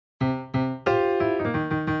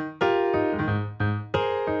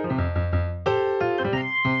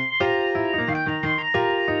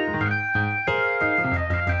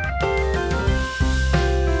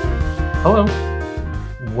Hello.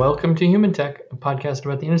 Welcome to Human Tech, a podcast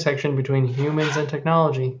about the intersection between humans and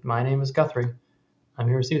technology. My name is Guthrie. I'm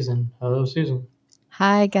here with Susan. Hello, Susan.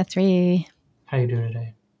 Hi, Guthrie. How you doing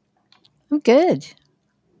today? I'm good.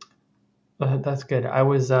 That's good. I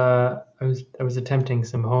was attempting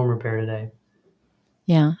some home repair today,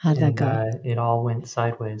 Yeah, how'd that and go? it all went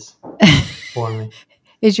sideways for me.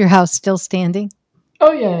 Is your house still standing?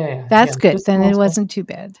 Oh yeah. That's good. Just Then small it stuff. wasn't too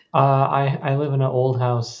bad. I live in an old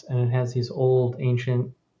house, and it has these old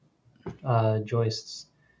ancient joists,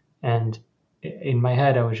 and in my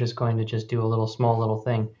head I was just going to just do a small little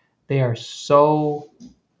thing. They are so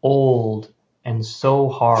old and so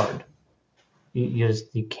hard.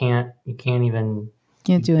 You can't even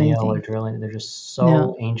Can't do nail or anything. drill it. They're just so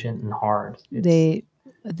No, ancient and hard. they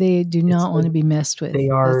do It's not want to be messed with. they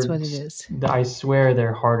That's are. what it is. I swear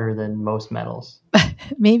they're harder than most metals.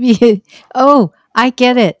 Maybe. Oh, I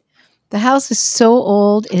get it. The house is so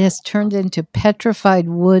old it has turned into petrified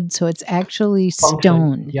wood, so it's actually Functionally,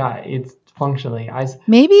 stone. yeah, it's functionally.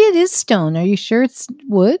 Maybe it is stone. Are you sure it's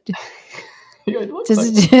wood? It looks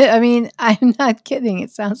Does like it? I mean, I'm not kidding.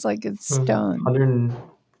 It sounds like it's stone.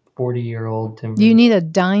 140-year-old timber. You need a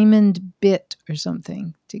diamond bit or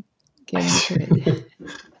something to get into it.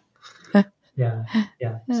 Yeah.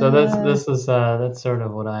 So that's sort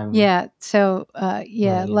of what I'm. Yeah. So,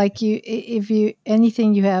 yeah, Running like if you,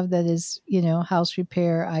 anything you have that is, house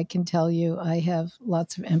repair, I can tell you I have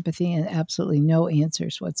lots of empathy and absolutely no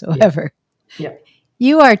answers whatsoever. Yeah.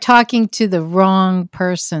 You are talking to the wrong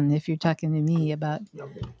person if you're talking to me about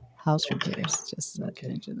house repairs. Just Okay.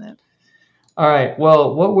 mention that. All right.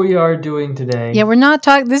 Well, what we are doing today. Yeah, we're not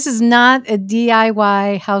talking, this is not a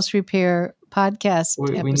DIY house repair podcast We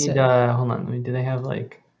need. episode. Hold on. Do they have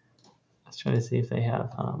like? Let's try to see if they have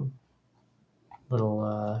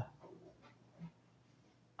little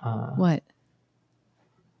What?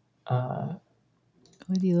 uh.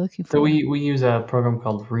 What are you looking for? So we use a program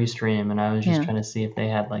called Restream, and I was just trying to see if they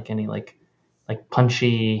had like any like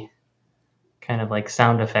punchy kind of like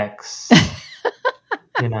sound effects.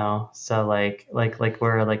 So like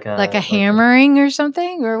we're like Like a hammering or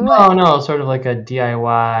something, or what? No, sort of like a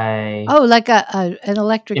DIY. Oh, like an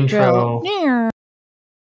electric intro. drill.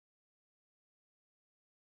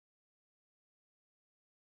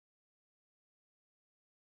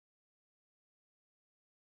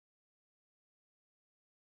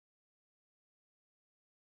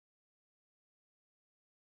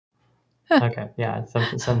 Okay, yeah,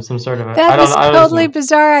 some sort of. That is totally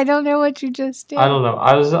bizarre. I don't know what you just did. I don't know.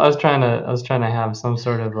 I was trying to have some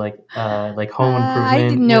sort of like home improvement. I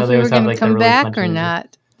didn't know if we were going to come back or music.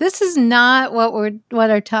 not. This is not what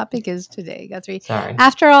our topic is today, Guthrie. Sorry.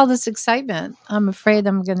 After all this excitement, I'm afraid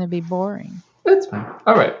I'm going to be boring. That's fine.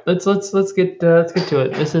 All right, let's get to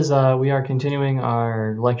it. This is we are continuing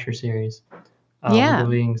our lecture series. Yeah. We're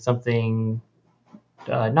doing something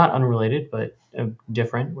not unrelated, but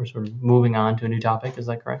different. We're sort of moving on to a new topic. Is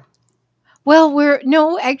that correct?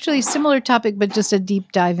 Well, actually similar topic, but just a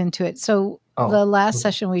deep dive into it. So the last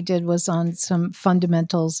session we did was on some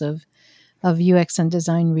fundamentals of UX and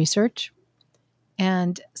design research.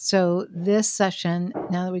 And so this session,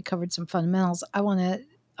 now that we covered some fundamentals, I want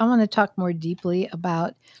to talk more deeply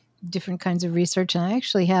about different kinds of research. And I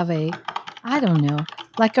actually have a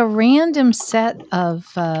random set of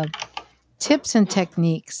tips and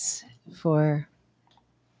techniques for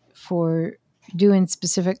doing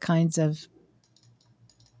specific kinds of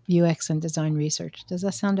UX and design research. Does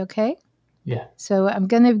that sound okay? Yeah. So I'm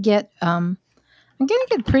going to get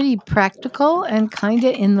pretty practical and kind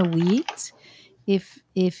of in the weeds,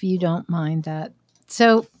 if you don't mind that.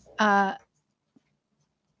 So, I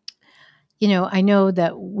know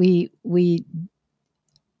that we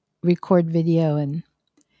record video and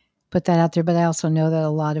put that out there, but I also know that a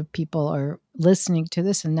lot of people are listening to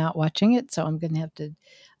this and not watching it. So I'm going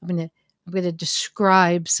to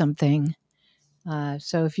describe something.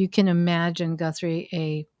 So if you can imagine, Guthrie,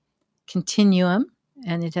 a continuum,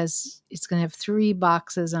 and it's going to have 3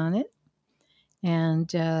 boxes on it,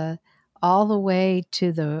 and all the way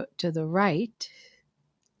to the right.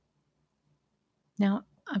 Now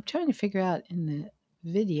I'm trying to figure out in the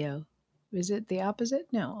video, is it the opposite?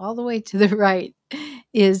 No, all the way to the right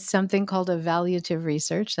is something called evaluative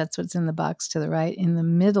research. That's what's in the box to the right. In the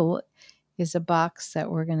middle is a box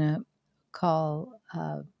that we're going to call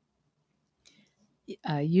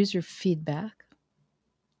user feedback.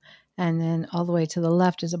 And then all the way to the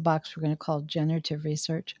left is a box we're going to call generative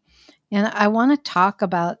research. And I want to talk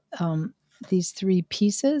about these 3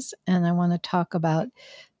 pieces, and I want to talk about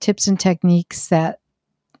tips and techniques that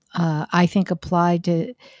I think apply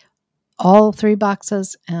to all 3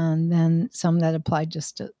 boxes, and then some that apply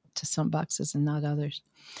just to some boxes and not others.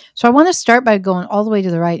 So I want to start by going all the way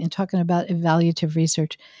to the right and talking about evaluative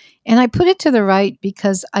research. And I put it to the right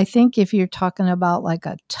because I think if you're talking about like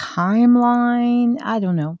a timeline, I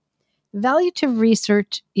don't know. Evaluative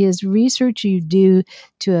research is research you do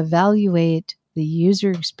to evaluate the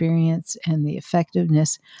user experience and the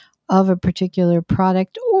effectiveness of a particular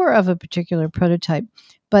product or of a particular prototype.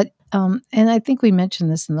 But and I think we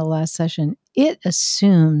mentioned this in the last session, it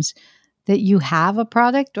assumes that you have a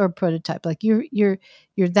product or prototype. Like you're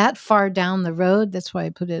that far down the road. That's why I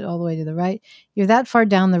put it all the way to the right. You're that far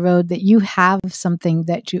down the road that you have something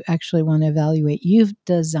that you actually want to evaluate. You've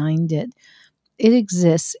designed it. It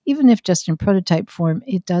exists, even if just in prototype form,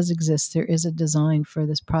 it does exist. There is a design for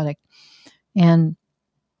this product. And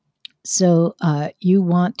so you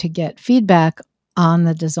want to get feedback on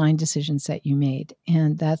the design decisions that you made.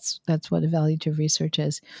 And that's what evaluative research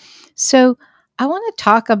is. So I want to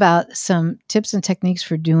talk about some tips and techniques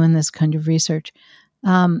for doing this kind of research.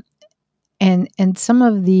 And some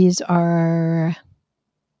of these are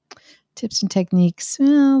tips and techniques.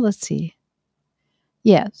 Well, let's see.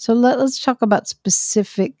 Yeah, so let's talk about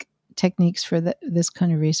specific techniques for this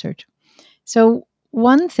kind of research. So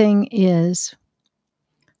one thing is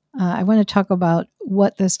I want to talk about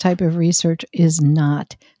what this type of research is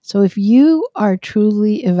not. So if you are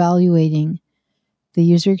truly evaluating the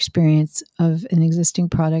user experience of an existing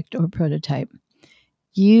product or prototype,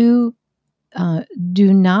 you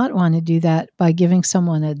do not want to do that by giving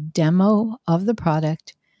someone a demo of the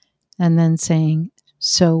product and then saying,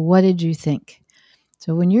 so what did you think?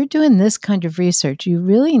 So when you're doing this kind of research, you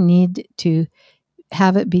really need to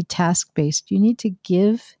have it be task-based. You need to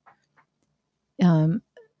give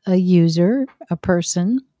a user, a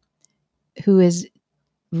person who is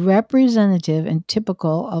representative and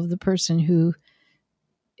typical of the person who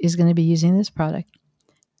is going to be using this product.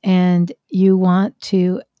 And you want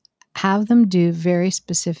to have them do very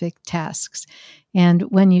specific tasks. And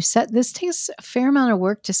when you set, this takes a fair amount of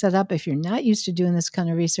work to set up. If you're not used to doing this kind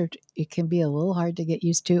of research, it can be a little hard to get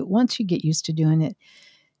used to. Once you get used to doing it,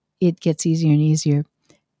 it gets easier and easier.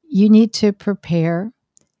 You need to prepare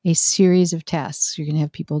a series of tasks you're going to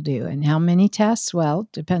have people do. And how many tasks? Well,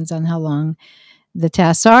 depends on how long the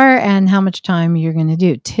tasks are and how much time you're going to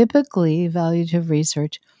do. Typically, evaluative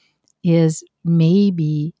research is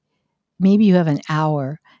maybe you have an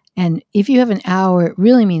hour. And if you have an hour, it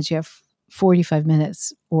really means you have 45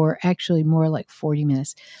 minutes, or actually more like 40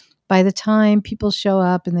 minutes. By the time people show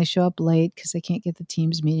up, and they show up late because they can't get the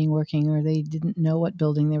Teams meeting working, or they didn't know what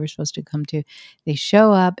building they were supposed to come to, they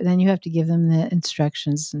show up, and then you have to give them the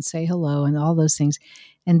instructions and say hello and all those things.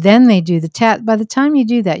 And then they do the task. By the time you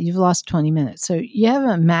do that, you've lost 20 minutes. So you have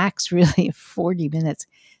a max really of 40 minutes.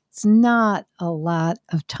 It's not a lot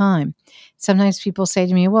of time. Sometimes people say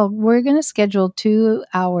to me, well, we're going to schedule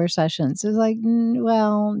 2-hour sessions. It's like,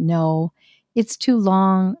 well, no, it's too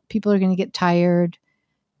long. People are going to get tired.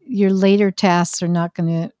 Your later tasks are not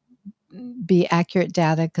going to be accurate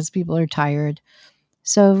data because people are tired.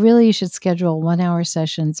 So really you should schedule 1-hour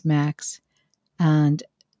sessions max and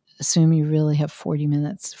assume you really have 40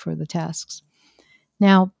 minutes for the tasks.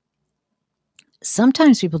 Now,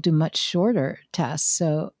 sometimes people do much shorter tasks.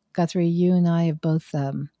 So Guthrie, you and I have both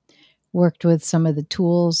worked with some of the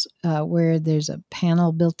tools where there's a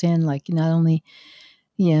panel built in, like not only,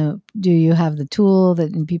 do you have the tool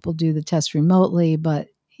that people do the test remotely, but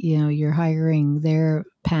you're hiring their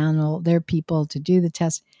panel, their people to do the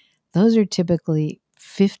test. Those are typically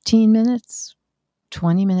 15 minutes,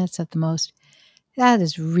 20 minutes at the most. That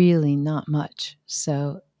is really not much.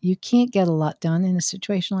 So you can't get a lot done in a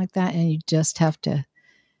situation like that, and you just have to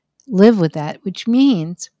live with that, which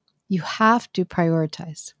means you have to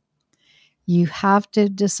prioritize. You have to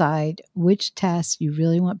decide which tasks you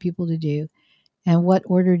really want people to do and what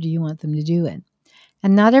order do you want them to do in.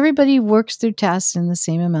 And not everybody works through tasks in the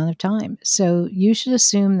same amount of time. So you should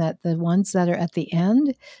assume that the ones that are at the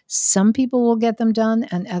end, some people will get them done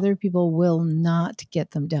and other people will not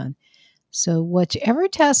get them done. So whichever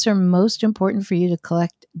tasks are most important for you to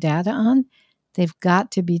collect data on, they've got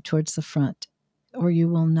to be towards the front, or you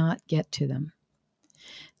will not get to them.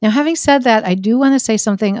 Now, having said that, I do want to say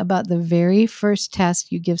something about the very first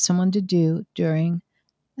task you give someone to do during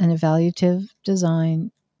an evaluative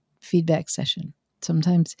design feedback session.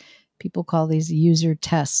 Sometimes people call these user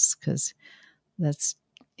tests because that's,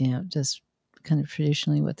 just kind of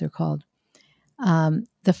traditionally what they're called.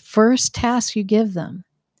 The first task you give them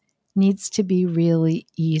needs to be really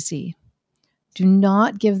easy. Do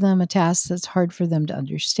not give them a task that's hard for them to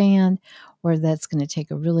understand or that's going to take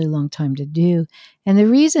a really long time to do. And the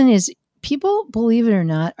reason is people, believe it or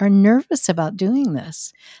not, are nervous about doing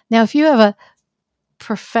this. Now, if you have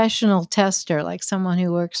professional tester, like someone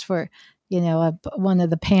who works for, one of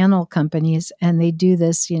the panel companies, and they do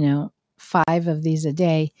this, 5 of these a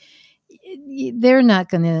day, they're not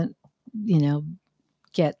going to,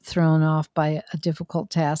 get thrown off by a difficult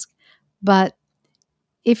task. But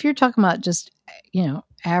if you're talking about just,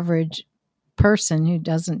 average person who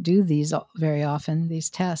doesn't do these very often, these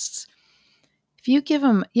tests, if you give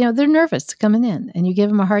them, they're nervous coming in and you give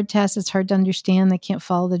them a hard test, it's hard to understand. They can't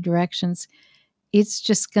follow the directions.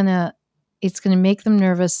 It's going to make them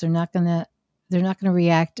nervous. They're not going to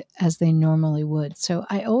react as they normally would. So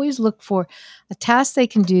I always look for a task they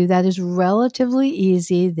can do that is relatively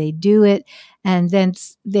easy. They do it, and then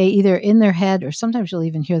they either in their head, or sometimes you'll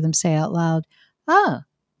even hear them say out loud, "Oh,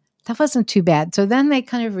 that wasn't too bad." So then they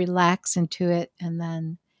kind of relax into it,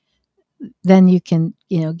 and then you can,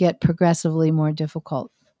 get progressively more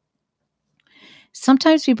difficult.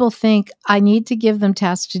 Sometimes people think I need to give them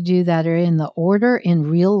tasks to do that are in the order in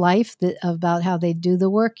real life about how they do the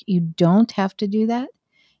work. You don't have to do that.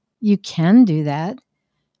 You can do that,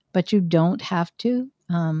 but you don't have to.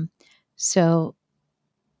 So,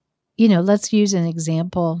 let's use an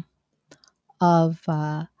example of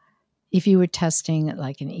if you were testing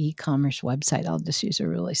like an e-commerce website. I'll just use a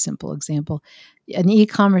really simple example. An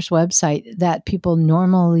e-commerce website that people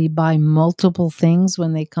normally buy multiple things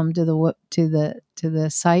when they come to the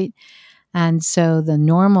site. And so the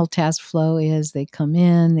normal task flow is they come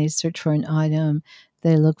in, they search for an item,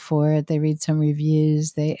 they look for it, they read some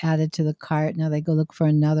reviews, they add it to the cart. Now they go look for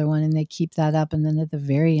another one and they keep that up. And then at the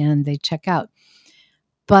very end, they check out.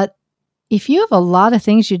 But if you have a lot of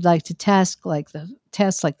things you'd like to test, like the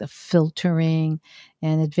filtering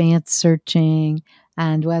and advanced searching,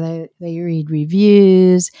 and whether they read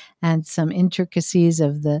reviews and some intricacies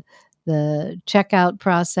of the checkout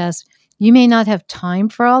process, you may not have time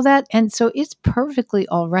for all that. And so it's perfectly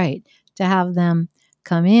all right to have them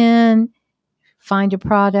come in, find a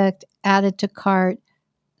product, add it to cart,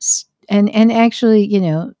 and actually,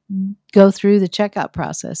 go through the checkout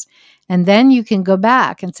process. And then you can go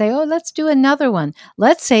back and say, oh, let's do another one.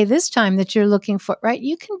 Let's say this time that you're looking for, right?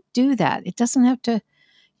 You can do that. It doesn't have to,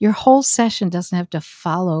 your whole session doesn't have to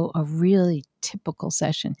follow a really typical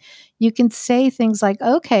session. You can say things like,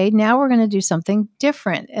 okay, now we're going to do something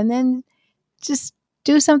different. And then just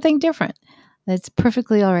do something different. It's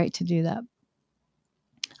perfectly all right to do that.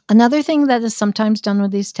 Another thing that is sometimes done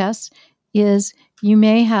with these tests is you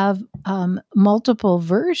may have multiple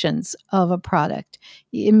versions of a product.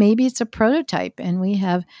 Maybe it's a prototype, and we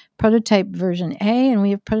have prototype version A and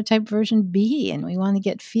we have prototype version B, and we want to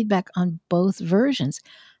get feedback on both versions.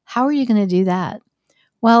 How are you going to do that?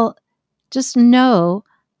 Well, just know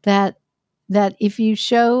that if you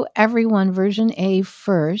show everyone version A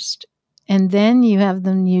first, and then you have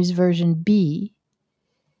them use version B,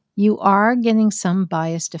 you are getting some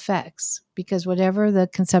biased effects, because whatever the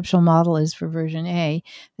conceptual model is for version A,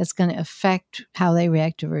 that's going to affect how they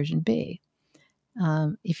react to version B.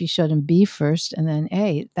 If you showed them B first and then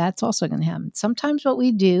A, that's also going to happen. Sometimes what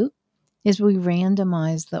we do is we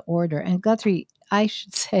randomize the order. And Guthrie, I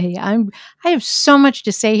should say, I have so much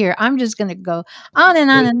to say here. I'm just going to go on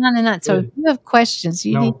and on and on and on. So if you have questions,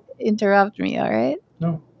 you need to interrupt me, all right?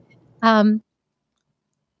 No.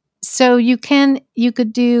 So you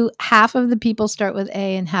could do half of the people start with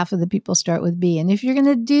A and half of the people start with B. And if you're going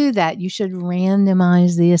to do that, you should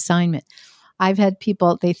randomize the assignment. I've had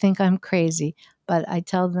people, they think I'm crazy, but I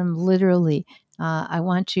tell them literally, I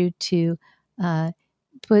want you to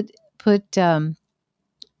put take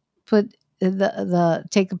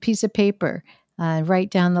a piece of paper,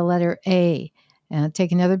 write down the letter A,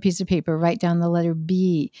 take another piece of paper, write down the letter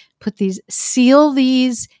B, seal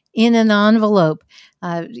these in an envelope.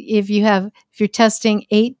 If you're testing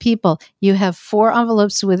 8 people, you have 4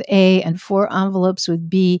 envelopes with A and 4 envelopes with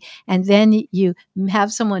B, and then you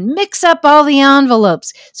have someone mix up all the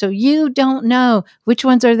envelopes so you don't know which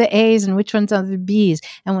ones are the A's and which ones are the B's.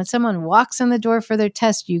 And when someone walks in the door for their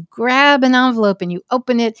test, you grab an envelope and you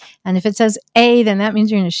open it, and if it says A, then that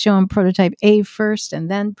means you're going to show them prototype A first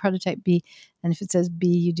and then prototype B. And if it says B,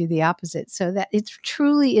 you do the opposite. So that it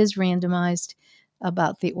truly is randomized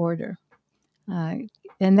about the order.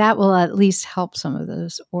 And that will at least help some of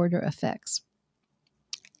those order effects.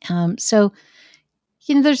 So,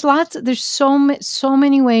 there's so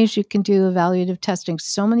many ways you can do evaluative testing,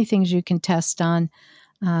 so many things you can test on.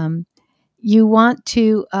 You want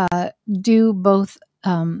to do both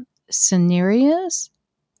scenarios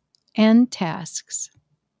and tasks.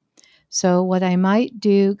 So what I might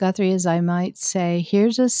do, Guthrie, is I might say,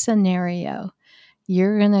 here's a scenario.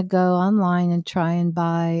 You're going to go online and try and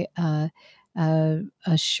buy a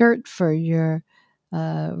shirt for your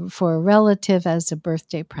for a relative as a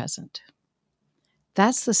birthday present.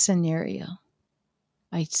 That's the scenario.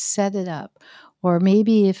 I set it up. Or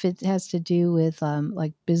maybe if it has to do with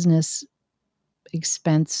like business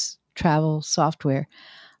expense travel software,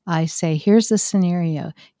 I say, here's the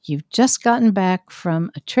scenario. You've just gotten back from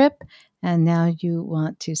a trip and now you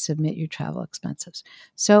want to submit your travel expenses.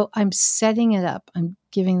 So I'm setting it up. I'm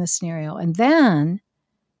giving the scenario. And then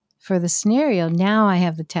for the scenario, now I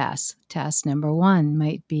have the task. Task number 1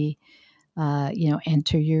 might be,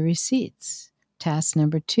 enter your receipts. Task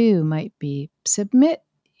number 2 might be submit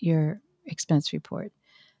your expense report,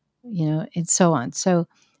 and so on. So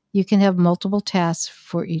you can have multiple tasks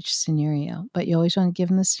for each scenario, but you always want to give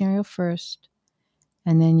them the scenario first,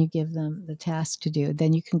 and then you give them the task to do.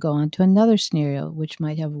 Then you can go on to another scenario, which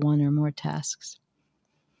might have one or more tasks.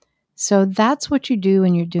 So that's what you do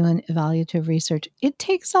when you're doing evaluative research. It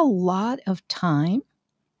takes a lot of time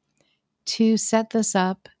to set this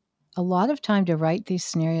up, a lot of time to write these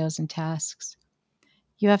scenarios and tasks.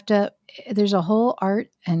 There's a whole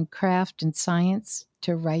art and craft and science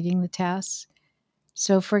to writing the tasks.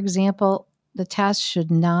 So, for example, the task should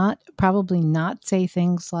probably not say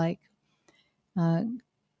things like,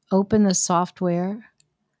 open the software,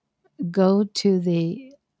 go to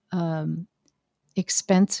the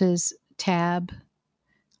expenses tab,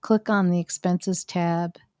 click on the expenses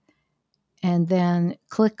tab, and then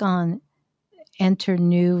click on enter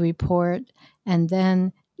new report. And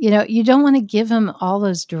then, you don't want to give them all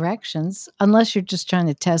those directions unless you're just trying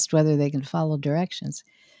to test whether they can follow directions.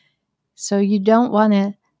 So you don't want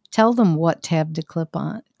to tell them what tab to click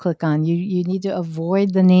on. You need to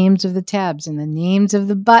avoid the names of the tabs and the names of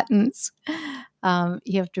the buttons.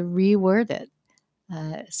 You have to reword it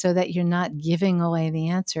so that you're not giving away the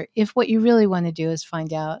answer. If what you really want to do is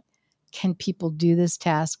find out, can people do this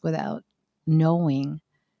task without knowing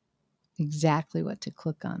exactly what to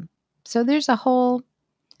click on? So there's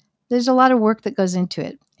a lot of work that goes into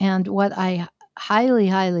it. And what I highly,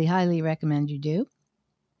 highly, highly recommend you do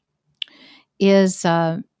is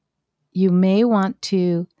you may want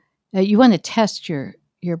to test your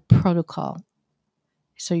protocol.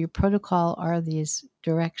 So your protocol are these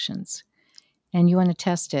directions, and you want to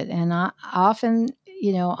test it. And often,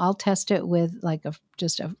 I'll test it with like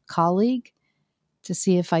just a colleague to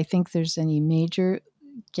see if I think there's any major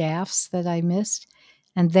gaffes that I missed.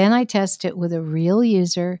 And then I test it with a real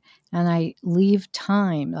user, and I leave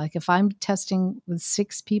time. Like if I'm testing with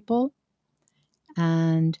 6 people,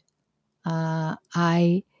 and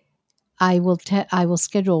I will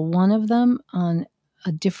schedule one of them on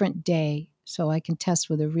a different day so I can test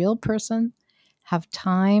with a real person, have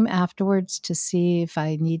time afterwards to see if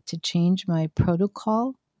I need to change my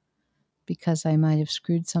protocol because I might have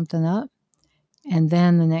screwed something up. And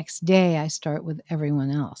then the next day I start with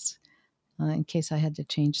everyone else. In case I had to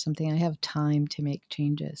change something, I have time to make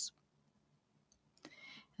changes.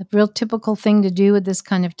 A real typical thing to do with this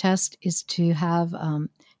kind of test is to have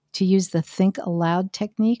to use the think aloud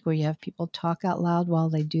technique, where you have people talk out loud while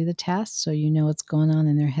they do the task, so you know what's going on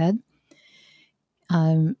in their head.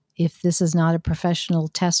 If this is not a professional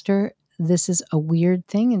tester, this is a weird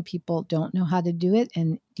thing and people don't know how to do it.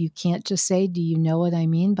 And you can't just say, do you know what I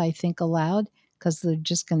mean by think aloud? Because they're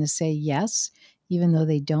just going to say yes, even though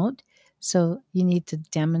they don't. So you need to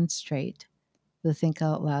demonstrate the think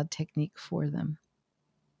out loud technique for them.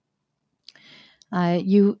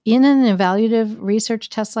 In an evaluative research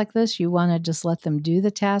test like this, you want to just let them do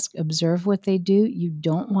the task, observe what they do. You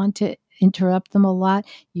don't want to interrupt them a lot.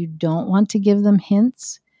 You don't want to give them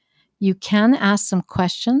hints. You can ask some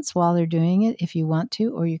questions while they're doing it if you want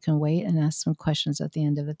to, or you can wait and ask some questions at the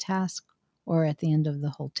end of the task or at the end of the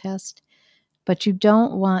whole test. But you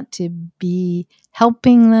don't want to be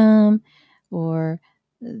helping them or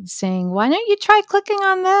saying, why don't you try clicking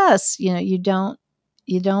on this? You don't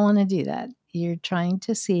want to do that. You're trying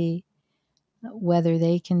to see whether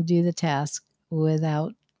they can do the task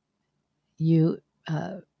without you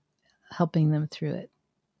helping them through it.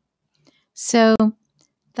 So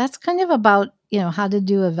that's kind of about, how to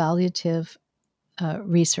do evaluative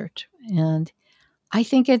research. And I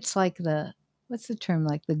think it's like what's the term,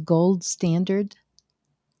 like the gold standard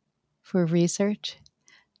for research.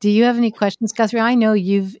 Do you have any questions, Guthrie? I know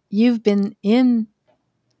you've been in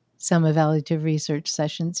some evaluative research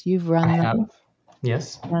sessions. You've run I them. have.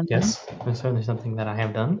 Yes. Yes. That's certainly something that I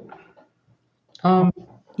have done.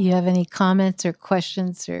 You have any comments or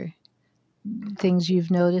questions or things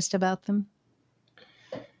you've noticed about them?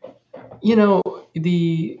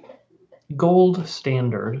 The gold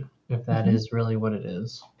standard, if that Mhm. is really what it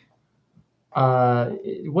is.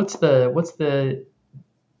 What's the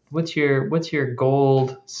what's your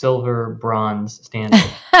gold, silver, bronze standard?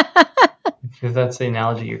 If that's the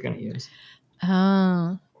analogy you're going to use.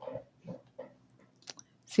 Oh.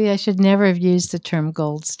 See, I should never have used the term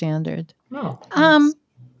gold standard. No.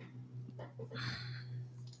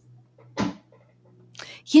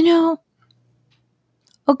 You know,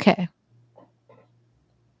 okay.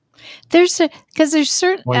 There's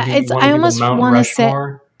certain. Want to I do the almost Mount want to say,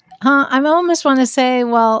 Rushmore? I almost want to say,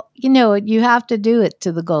 well, you have to do it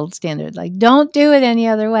to the gold standard. Like, don't do it any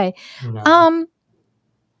other way. No.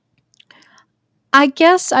 I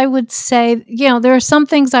guess I would say, there are some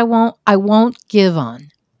things I won't give on,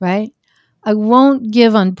 right? I won't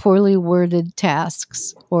give on poorly worded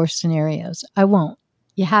tasks or scenarios. I won't.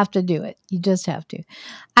 You have to do it. You just have to.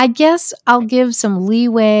 I guess I'll give some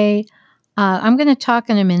leeway. I'm going to talk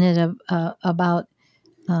in a minute about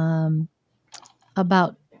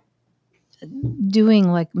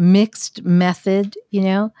doing like mixed method.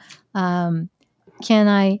 Can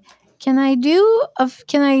I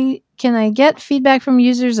get feedback from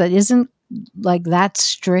users that isn't like that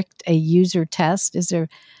strict a user test? Is there,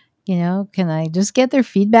 can I just get their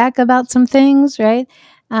feedback about some things, right?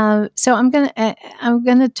 So I'm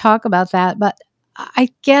gonna talk about that, but I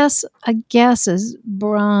guess as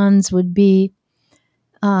bronze would be,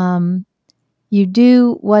 you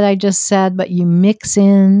do what I just said, but you mix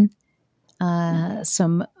in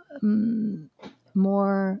some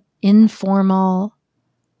more informal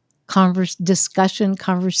conversation,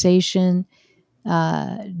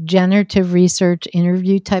 generative research,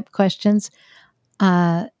 interview type questions.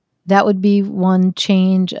 That would be one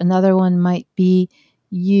change. Another one might be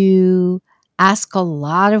you ask a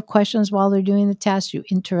lot of questions while they're doing the test. You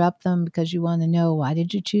interrupt them because you want to know, why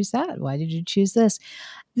did you choose that? Why did you choose this?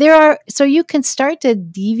 So you can start to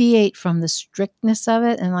deviate from the strictness of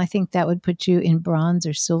it. And I think that would put you in bronze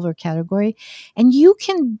or silver category. And you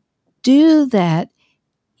can do that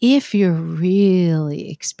if you're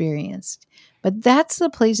really experienced. But that's the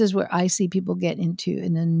places where I see people get into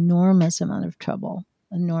an enormous amount of trouble.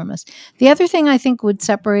 Enormous. The other thing I think would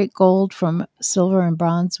separate gold from silver and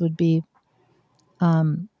bronze would be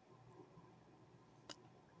how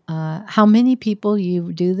many people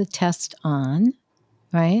you do the test on,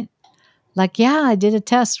 right? Like, yeah, I did a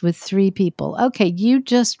test with 3 people. Okay, you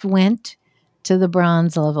just went to the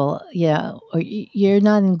bronze level. Yeah, or you're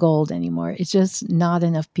not in gold anymore. It's just not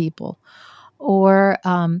enough people. Or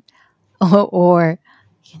or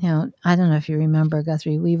I don't know if you remember,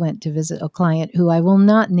 Guthrie, we went to visit a client who I will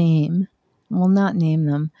not name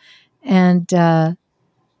them, and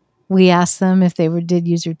we asked them if they did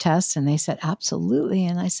user tests, and they said absolutely.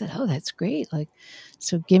 And I said, oh, that's great. Like,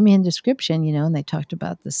 so give me a description, and they talked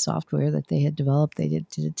about the software that they had developed. They did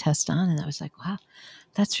a test on, and I was like, wow,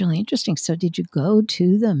 that's really interesting. So did you go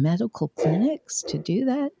to the medical clinics to do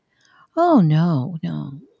that? Oh, no.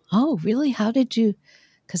 Oh, really? How did you?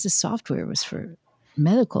 Because the software was for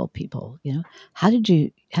medical people, How did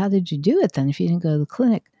you do it then if you didn't go to the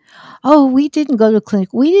clinic? Oh, we didn't go to the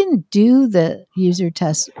clinic. We didn't do the user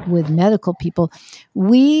test with medical people.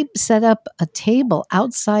 We set up a table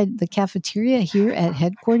outside the cafeteria here at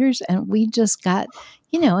headquarters, and we just got,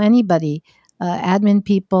 anybody, admin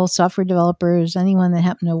people, software developers, anyone that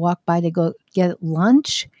happened to walk by to go get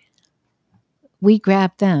lunch. We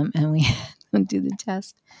grabbed them and we do the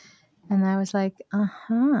test. And I was like,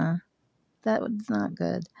 that was not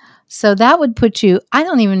good. So that would put you,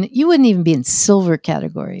 you wouldn't even be in silver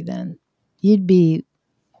category then. You'd be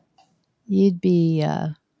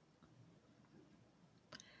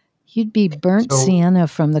burnt sienna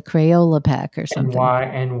from the Crayola pack or something.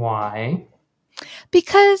 And why?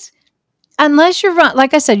 Because unless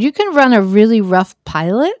like I said, you can run a really rough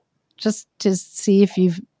pilot just to see if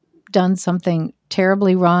you've done something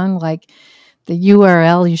terribly wrong, like the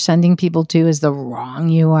URL you're sending people to is the wrong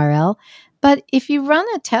URL. But if you run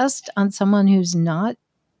a test on someone who's not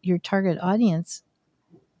your target audience,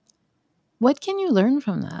 what can you learn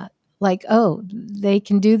from that? Like, oh, they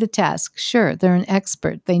can do the task. Sure, they're an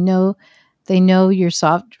expert. They know your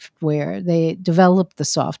software. They developed the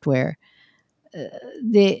software.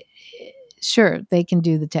 They can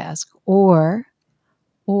do the task. Or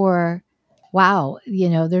wow,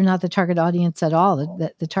 they're not the target audience at all.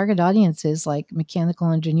 The target audience is like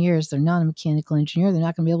mechanical engineers. They're not a mechanical engineer. They're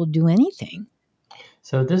not going to be able to do anything.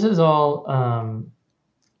 So this is all,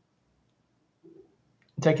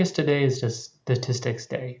 I guess today is just statistics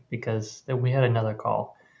day, because we had another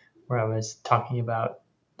call where I was talking about,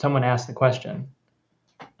 someone asked the question,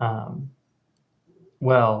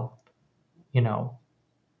 well,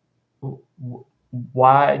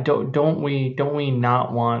 why don't we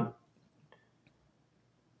not want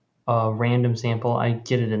a random sample, I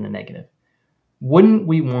get it in the negative. Wouldn't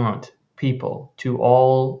we want people to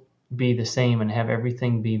all be the same and have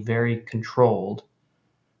everything be very controlled?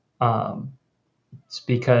 It's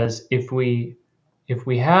because if we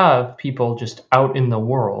have people just out in the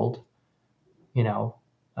world,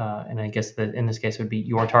 and I guess that in this case it would be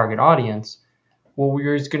your target audience, well,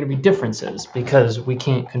 there's going to be differences because we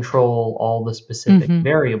can't control all the specific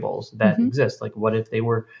variables that exist. Like what if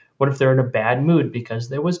they're in a bad mood because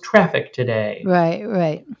there was traffic today?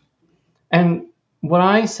 Right. And what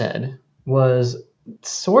I said was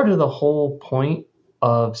sort of the whole point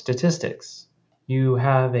of statistics. You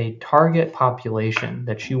have a target population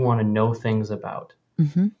that you want to know things about.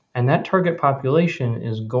 Mm-hmm. And that target population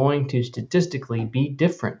is going to statistically be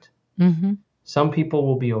different. Mm-hmm. Some people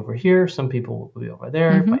will be over here, some people will be over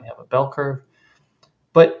there, might have a bell curve.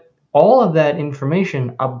 But all of that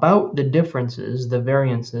information about the differences, the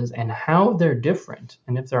variances, and how they're different,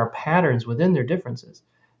 and if there are patterns within their differences,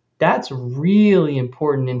 that's really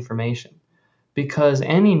important information, because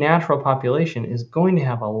any natural population is going to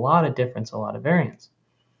have a lot of difference, a lot of variance.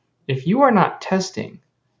 If you are not testing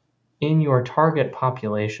in your target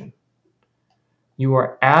population, you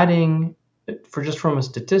are adding, from a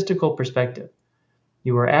statistical perspective,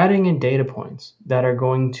 you are adding in data points that are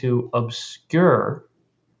going to obscure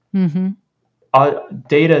data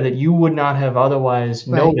that you would not have otherwise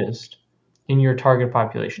noticed in your target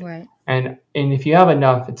population. Right. And if you have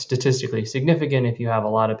enough, it's statistically significant. If you have a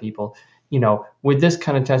lot of people, with this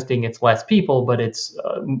kind of testing, it's less people, but it's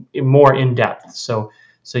more in depth. So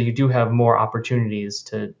you do have more opportunities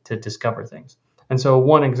to discover things. And so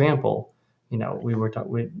one example, we were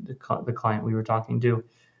with the client we were talking to,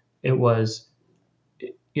 it was,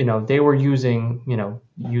 they were using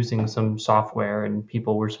some software, and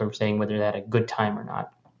people were sort of saying whether they had a good time or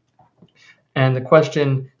not. And the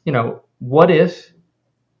question, what if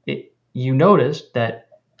you noticed that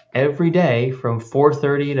every day from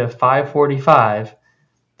 4:30 to 5:45,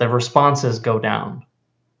 the responses go down?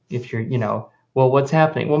 If you're, well, what's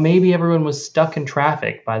happening? Well, maybe everyone was stuck in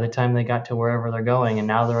traffic by the time they got to wherever they're going, and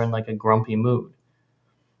now they're in like a grumpy mood.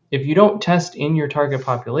 If you don't test in your target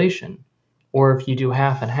population, or if you do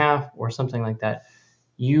half and half or something like that,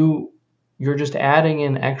 you're just adding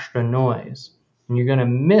in extra noise, and you're going to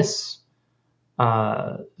miss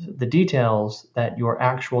the details that your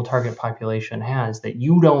actual target population has that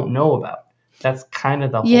you don't know about. That's kind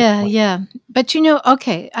of the whole point. Yeah. But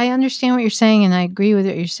okay, I understand what you're saying, and I agree with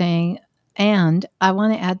what you're saying. And I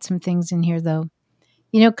want to add some things in here, though.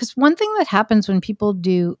 Because one thing that happens when people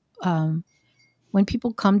do, when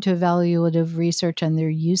people come to evaluative research and they're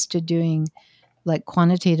used to doing like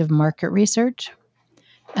quantitative market research,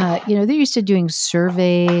 they're used to doing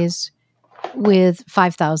surveys with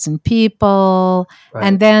 5,000 people. Right.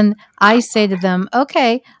 And then I say to them,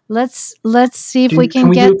 okay, let's see if we can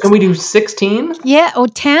get... Can we do 16? Yeah.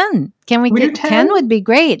 10. Can we get 10 would be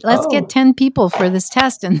great. Let's get 10 people for this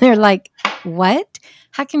test. And they're like, what?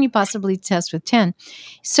 How can you possibly test with 10?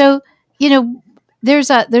 So, there's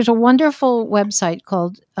a wonderful website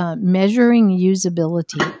called Measuring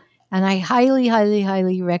Usability. And I highly, highly,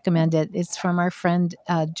 highly recommend it. It's from our friend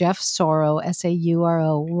Jeff Sauro,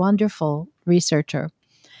 Sauro, wonderful researcher.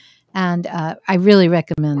 And I really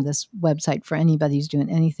recommend this website for anybody who's doing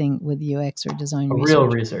anything with UX or design research. A real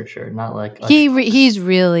researcher, not like... He's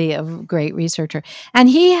really a great researcher. And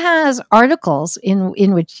he has articles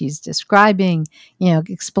in which he's describing,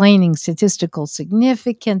 explaining statistical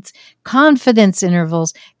significance, confidence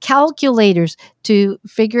intervals, calculators to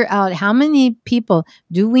figure out how many people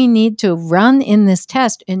do we need to run in this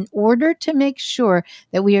test in order to make sure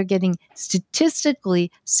that we are getting statistically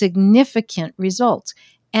significant results.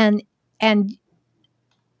 And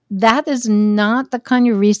that is not the kind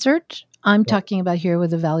of research I'm talking about here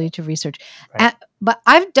with evaluative research. Right. But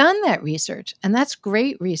I've done that research, and that's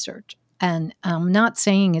great research. And I'm not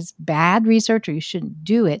saying it's bad research or you shouldn't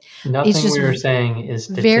do it. Nothing we were saying is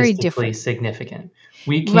statistically significant.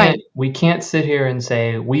 We can't sit here and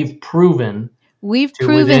say we've proven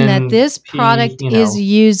that this product is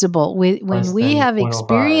usable. When we have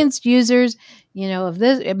experienced users, of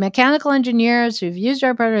this, mechanical engineers who've used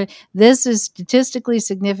our product, this is statistically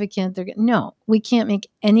significant. No, we can't make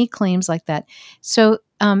any claims like that. So,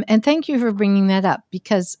 and thank you for bringing that up,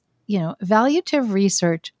 because, evaluative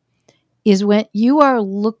research is when you are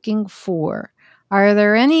looking for, are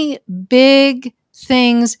there any big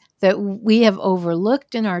things that we have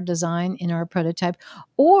overlooked in our design, in our prototype,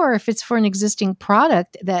 or if it's for an existing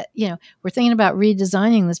product that, we're thinking about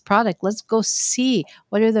redesigning this product, let's go see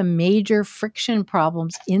what are the major friction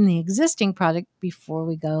problems in the existing product before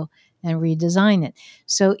we go and redesign it.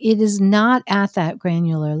 So it is not at that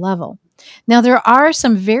granular level. Now, there are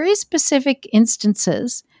some very specific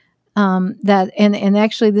instances that, and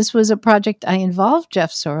actually this was a project I involved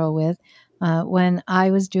Jeff Sorrell with when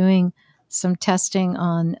I was doing some testing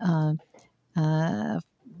on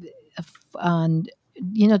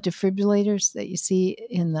defibrillators that you see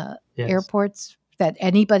in the airports, that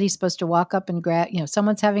anybody's supposed to walk up and grab.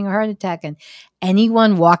 Someone's having a heart attack, and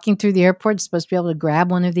anyone walking through the airport is supposed to be able to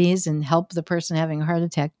grab one of these and help the person having a heart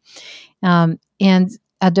attack. And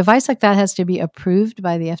a device like that has to be approved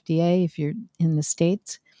by the FDA if you're in the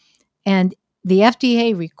States, and the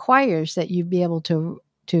FDA requires that you be able to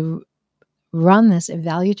run this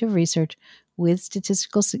evaluative research with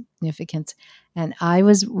statistical significance. And I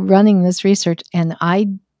was running this research, and I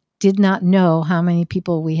did not know how many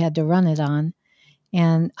people we had to run it on.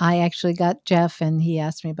 And I actually got Jeff, and he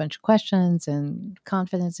asked me a bunch of questions and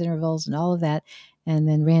confidence intervals and all of that, and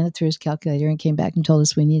then ran it through his calculator and came back and told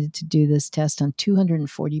us we needed to do this test on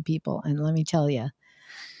 240 people. And let me tell you,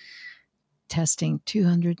 testing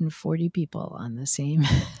 240 people on the same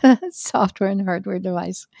software and hardware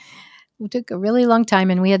device, it took a really long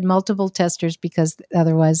time, and we had multiple testers because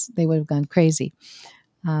otherwise they would have gone crazy.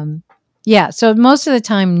 So most of the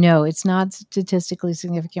time, no, it's not statistically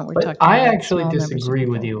significant. We're talking I about actually small disagree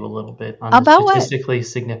with you a little bit on about the statistically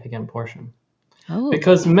significant portion. Oh.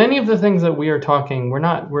 Because many of the things that we are talking, we're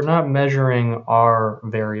not measuring our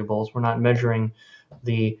variables. We're not measuring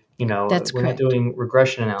the, That's we're correct. not doing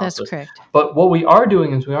regression analysis. That's correct. But what we are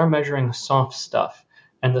doing is we are measuring soft stuff.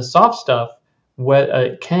 And the soft stuff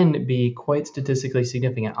can be quite statistically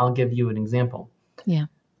significant. I'll give you an example. Yeah.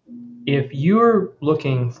 If you're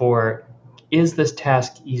looking for, is this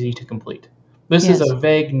task easy to complete? This is a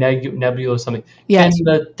vague, nebulous something. Yes. Can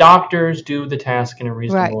the doctors do the task in a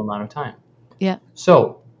reasonable amount of time? Yeah.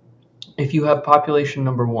 So if you have population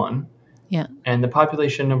number 1, yeah, and the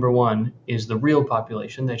population number 1 is the real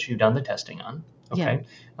population that you've done the testing on, okay? Yeah.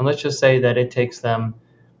 And let's just say that it takes them,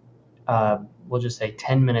 we'll just say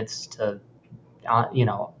 10 minutes to,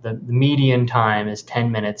 the median time is 10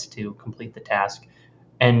 minutes to complete the task.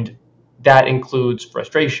 And that includes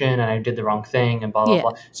frustration, and I did the wrong thing, and blah, blah,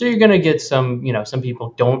 blah. So you're going to get some, some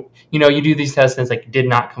people don't, you do these tests and it's like, did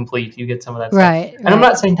not complete. You get some of that stuff. And I'm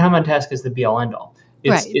not saying time on task is the be all end all.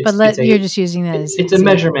 You're just using that as it's a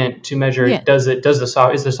measurement to measure, is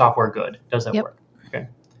the software good? Does it work? Okay.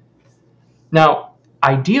 Now,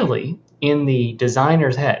 ideally, in the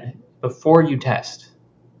designer's head, before you test,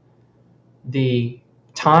 the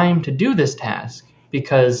time to do this task,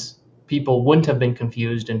 because people wouldn't have been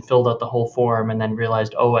confused and filled out the whole form and then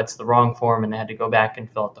realized, oh, it's the wrong form, and they had to go back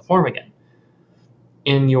and fill out the form again.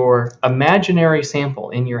 In your imaginary sample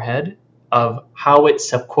in your head of how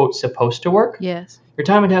it's, quote, supposed to work, yes, your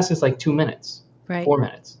time and task is like 2 minutes, 4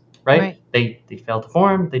 minutes, right? They filled the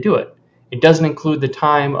form, they do it. It doesn't include the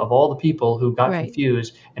time of all the people who got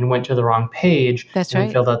confused and went to the wrong page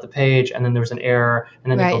and filled out the page, and then there was an error,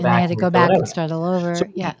 and then they go back, and they had to go back and start all over. So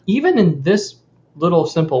even in this little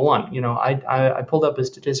simple one, I pulled up a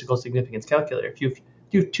statistical significance calculator. If you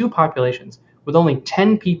do 2 populations with only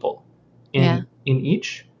 10 people in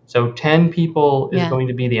each, so 10 people is going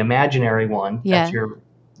to be the imaginary one. That's your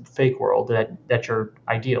fake world. That's your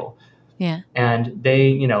ideal. Yeah. And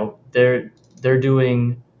they, they're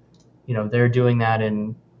doing, they're doing that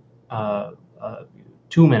in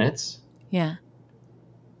 2 minutes. Yeah.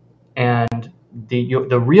 And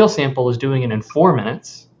the real sample is doing it in 4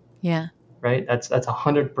 minutes. Yeah. Right? That's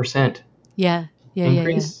 100%. Yeah.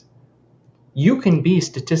 Increase. You can be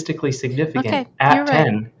statistically significant at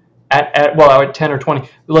 10. Right. At 10 or 20.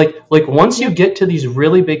 Like once you get to these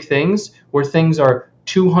really big things where things are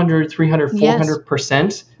 200, 300,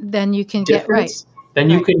 400%, then you can difference, then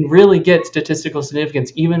you can really get statistical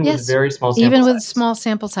significance even with very small sample size. Even with small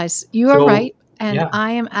sample size. You are right. And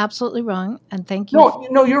I am absolutely wrong. And thank you.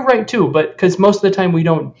 No, you're right too. But because most of the time we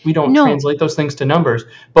don't translate those things to numbers.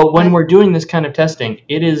 But when we're doing this kind of testing,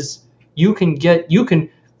 it is you can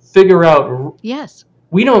figure out. Yes.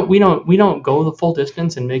 We don't go the full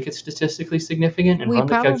distance and make it statistically significant and run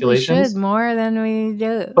the calculations. We probably should more than we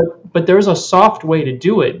do. But there's a soft way to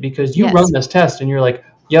do it, because you run this test and you're like,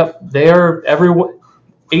 yep,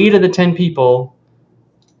 8 of the 10 people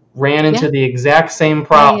ran into the exact same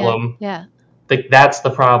problem. Yeah. That's the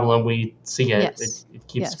problem. We see it. Yes. It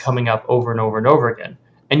keeps coming up over and over and over again.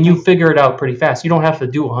 And you figure it out pretty fast. You don't have to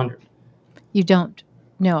do 100. You don't.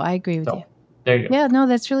 No, I agree with you. There you go. Yeah, no,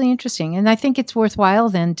 that's really interesting, and I think it's worthwhile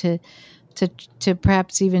then to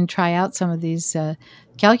perhaps even try out some of these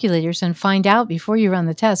calculators and find out before you run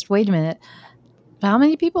the test. Wait a minute, how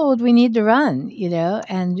many people would we need to run?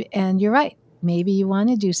 And you're right. Maybe you want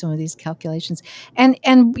to do some of these calculations, and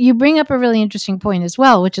you bring up a really interesting point as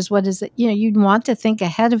well, which is what is it? You'd want to think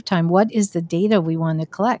ahead of time. What is the data we want to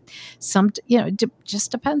collect?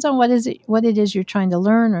 Just depends on what it is you're trying to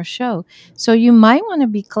learn or show. So you might want to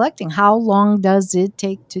be collecting how long does it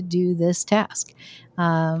take to do this task.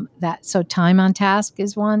 So time on task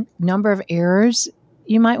is one. Number of errors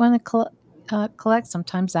you might want to collect.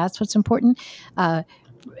 Sometimes that's what's important. Uh,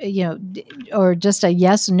 or just a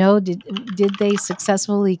yes, no. Did they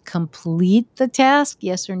successfully complete the task?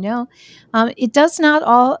 Yes or no. It does not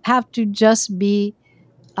all have to just be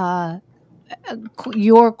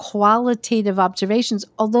your qualitative observations,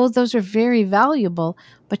 although those are very valuable.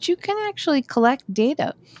 But you can actually collect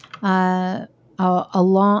data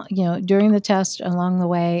along, during the test, along the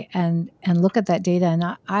way, and look at that data. And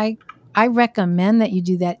I recommend that you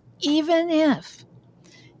do that, even if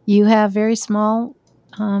you have very small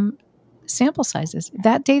sample sizes.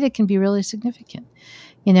 That data can be really significant.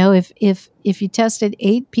 If you tested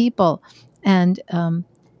 8 people and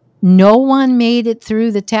no one made it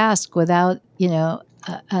through the task without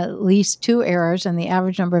at least 2 errors, and the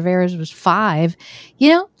average number of errors was 5,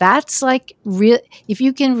 that's like real. If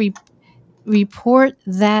you can report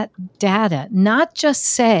that data, not just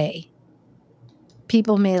say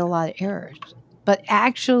people made a lot of errors, but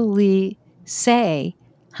actually say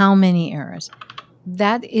how many errors,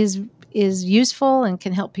 that is useful and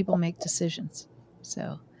can help people make decisions.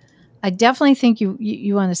 So I definitely think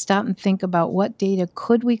you want to stop and think about what data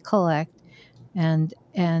could we collect, and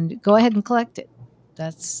go ahead and collect it.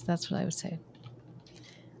 That's what I would say.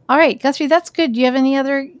 All right, Guthrie, that's good. Do you have any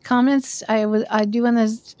other comments? I do want to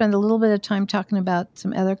spend a little bit of time talking about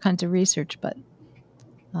some other kinds of research, but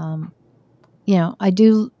I'm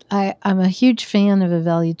a huge fan of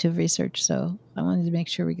evaluative research, so I wanted to make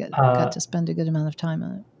sure we got to spend a good amount of time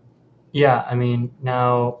on it. Yeah, I mean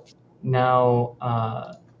now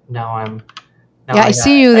I'm. I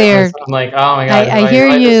see you there. I'm like, oh my god! I hear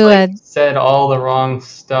you. Just, said all the wrong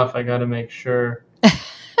stuff. I got to make sure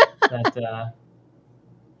that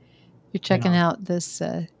you're checking out this.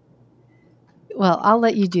 Well, I'll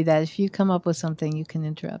let you do that. If you come up with something, you can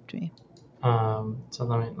interrupt me. So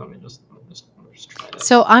let me just try this.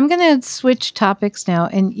 So I'm going to switch topics now.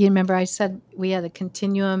 And you remember I said we had a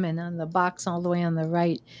continuum, and on the box all the way on the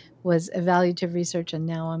right was evaluative research, and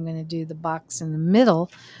now I'm going to do the box in the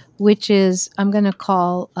middle, which is I'm going to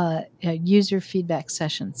call user feedback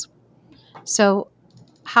sessions. So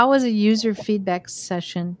how is a user feedback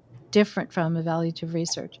session different from evaluative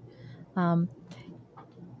research? A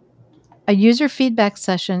user feedback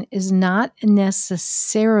session is not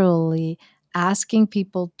necessarily asking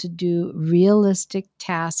people to do realistic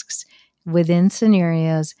tasks within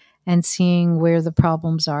scenarios and seeing where the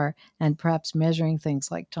problems are and perhaps measuring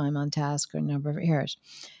things like time on task or number of errors.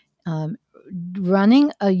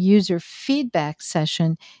 Running a user feedback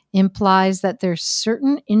session implies that there's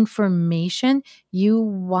certain information you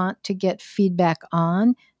want to get feedback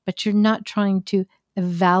on, but you're not trying to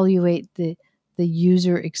evaluate the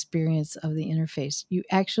user experience of the interface. You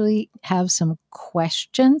actually have some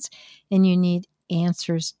questions and you need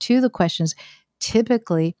answers to the questions,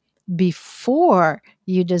 typically before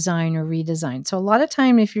you design or redesign. So a lot of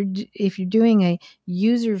time if you're doing a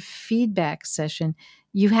user feedback session,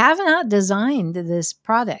 you have not designed this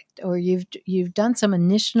product, or you've done some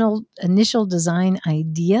initial design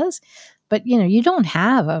ideas, but you don't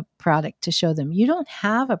have a product to show them. You don't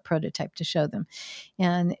have a prototype to show them,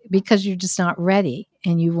 and because you're just not ready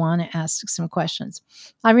and you want to ask some questions.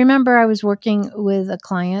 I remember I was working with a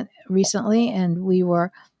client recently, and we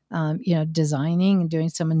were designing and doing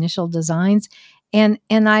some initial designs, and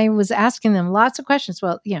I was asking them lots of questions.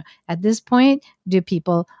 Well, at this point, do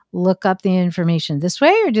people look up the information this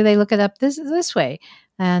way, or do they look it up this way?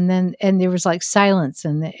 And there was like silence,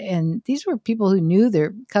 and these were people who knew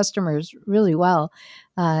their customers really well,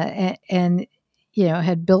 and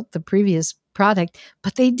had built the previous product,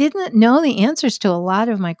 but they didn't know the answers to a lot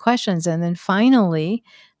of my questions. And then finally,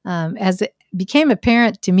 as it became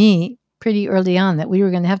apparent to me pretty early on that we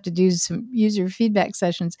were going to have to do some user feedback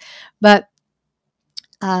sessions, but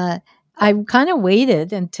I kind of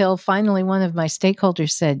waited until finally one of my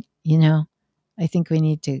stakeholders said, I think we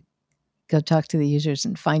need to go talk to the users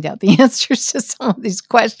and find out the answers to some of these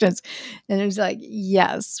questions. And it was like,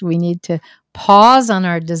 yes, we need to pause on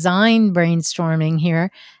our design brainstorming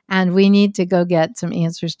here, and we need to go get some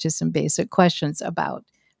answers to some basic questions about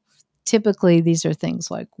typically these are things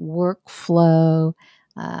like workflow,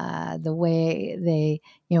 the way they,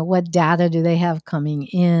 what data do they have coming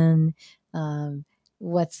in, um,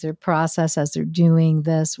 what's their process as they're doing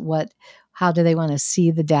this, how do they want to see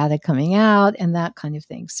the data coming out, and that kind of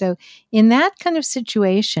thing. So in that kind of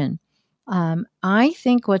situation, I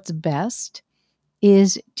think what's best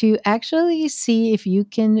is to actually see if you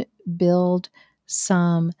can build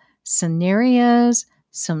some scenarios,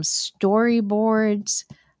 some storyboards,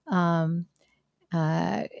 um,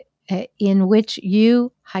 uh, in which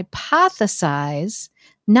you hypothesize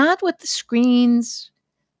not what the screens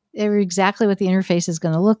or exactly what the interface is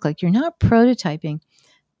going to look like. You're not prototyping,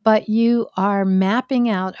 but you are mapping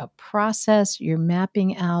out a process, you're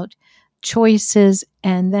mapping out choices,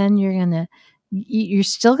 and then you're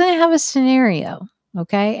still going to have a scenario,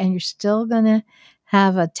 okay? And you're still going to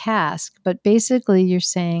have a task, but basically you're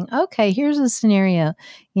saying, okay, here's a scenario.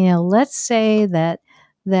 Let's say that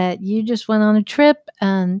you just went on a trip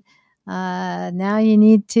and now you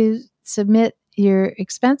need to submit your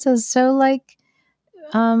expenses. So like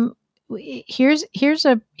here's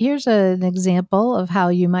an example of how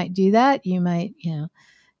you might do that. You might,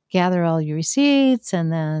 gather all your receipts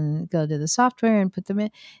and then go to the software and put them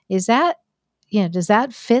in. Is that, does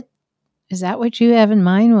that fit? Is that what you have in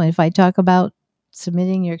mind if I talk about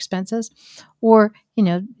submitting your expenses? Or,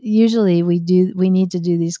 usually we need to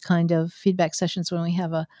do these kind of feedback sessions when we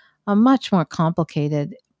have a much more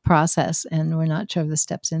complicated process and we're not sure of the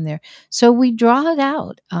steps in there. So we draw it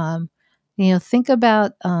out. Think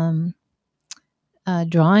about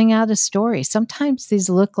drawing out a story. Sometimes these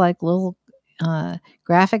look like little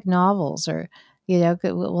graphic novels, or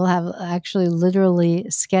we'll have actually literally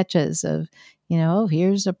sketches of,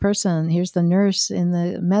 here's a person, here's the nurse in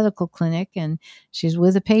the medical clinic, and she's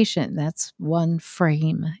with a patient. That's one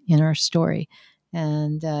frame in our story,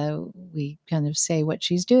 and we kind of say what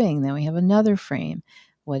she's doing. Then we have another frame.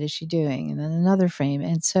 What is she doing? And then another frame.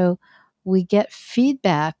 And so we get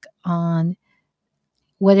feedback on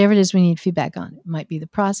whatever it is we need feedback on. It might be the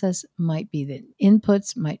process, might be the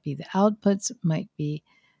inputs, might be the outputs, might be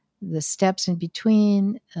the steps in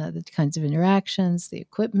between, the kinds of interactions, the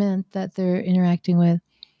equipment that they're interacting with.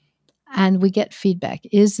 And we get feedback.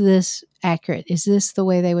 Is this accurate? Is this the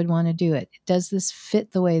way they would want to do it? Does this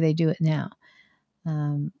fit the way they do it now?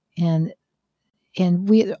 And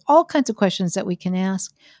we all kinds of questions that we can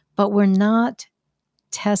ask, but we're not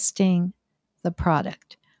testing the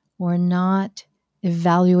product. We're not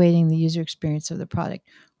evaluating the user experience of the product.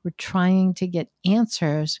 We're trying to get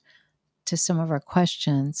answers to some of our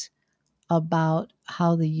questions about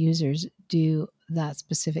how the users do that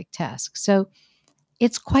specific task. So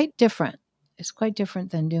it's quite different. It's quite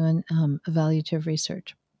different than doing evaluative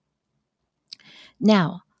research.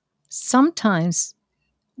 Now, sometimes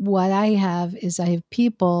what I have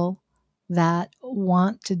people that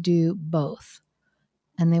want to do both,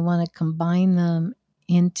 and they want to combine them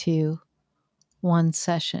into one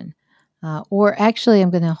session. Or actually,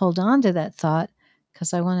 I'm going to hold on to that thought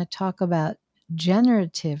because I want to talk about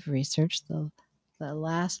generative research, the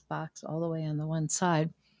last box all the way on the one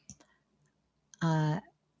side,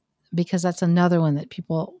 because that's another one that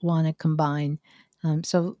people want to combine.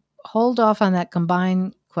 So hold off on that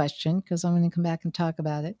combine question because I'm going to come back and talk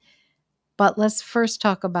about it. But let's first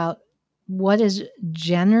talk about what is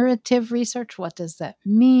generative research? What does that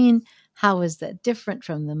mean? How is that different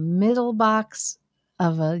from the middle box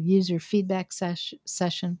of a user feedback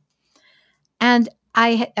session? And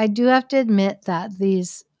I do have to admit that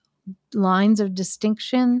these lines of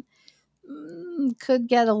distinction could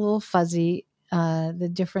get a little fuzzy, the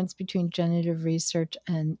difference between generative research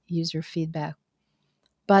and user feedback.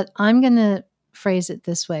 But I'm going to phrase it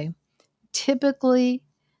this way. Typically,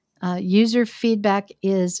 user feedback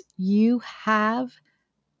is you have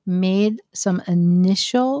made some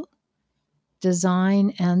initial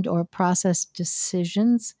design and or process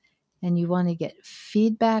decisions, and you want to get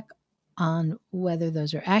feedback on whether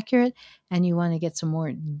those are accurate, and you want to get some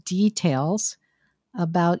more details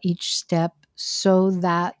about each step so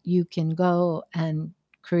that you can go and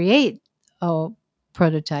create a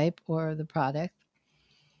prototype or the product.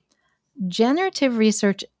 Generative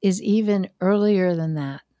research is even earlier than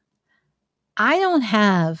that. I don't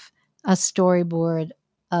have a storyboard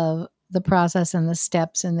of the process and the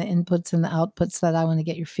steps and the inputs and the outputs that I want to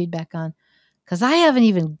get your feedback on because I haven't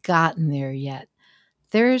even gotten there yet.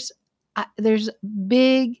 There's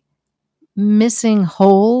big missing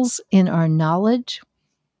holes in our knowledge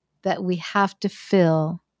that we have to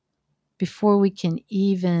fill before we can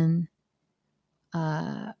even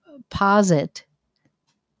posit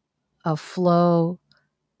a flow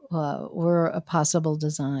or a possible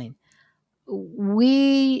design.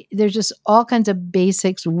 there's just all kinds of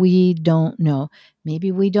basics we don't know.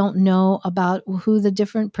 Maybe we don't know about who the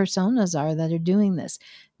different personas are that are doing this.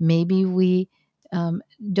 Maybe we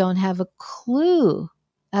don't have a clue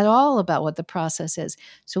at all about what the process is.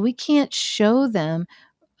 So we can't show them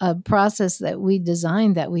a process that we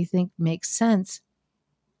designed that we think makes sense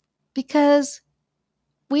because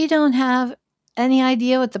we don't have any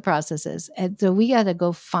idea what the process is. And so we got to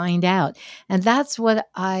go find out. And that's what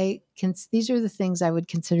these are the things I would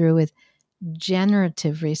consider with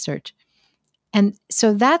generative research. And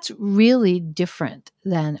so that's really different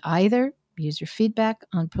than either user feedback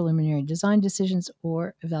on preliminary design decisions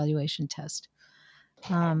or evaluation test.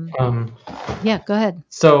 Yeah, go ahead.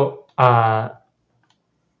 So I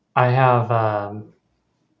have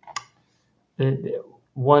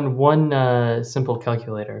one simple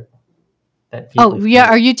calculator that people yeah.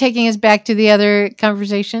 Are you taking us back to the other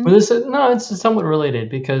conversation? Well, no, it's somewhat related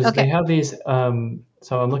because Okay. they have these.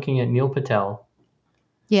 So I'm looking at Neil Patel.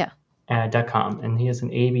 Yeah. .com, and he has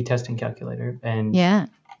an A/B testing calculator, and Yeah.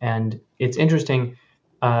 and it's interesting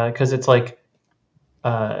because it's like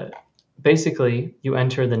basically you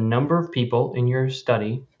enter the number of people in your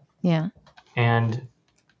study, Yeah. and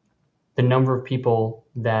the number of people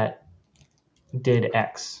that did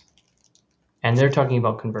X, and they're talking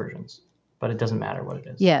about conversions, but it doesn't matter what it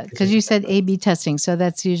is. Yeah, because you said A/B testing, so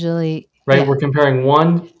that's usually right. Yeah. We're comparing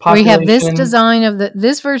one population. We have this design of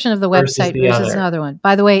this version of the website the versus other. another one.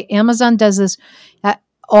 By the way, Amazon does this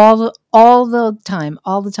all the time.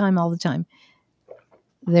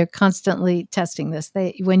 They're constantly testing this.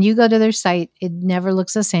 When you go to their site, it never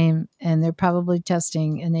looks the same, and they're probably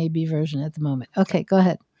testing an A/B version at the moment. Okay, go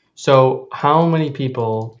ahead. So, how many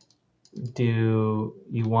people do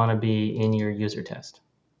you want to be in your user test?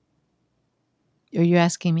 Are you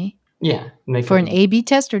asking me? Yeah. For an A/B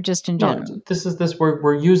test or just in general? No,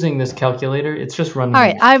 we're using this calculator. It's just running. All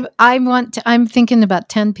right. I'm thinking about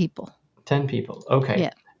 10 people. 10 people. Okay.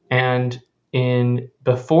 Yeah. And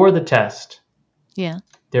before the test, yeah,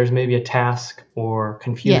 there's maybe a task or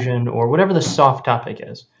confusion or whatever the soft topic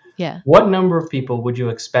is. Yeah. What number of people would you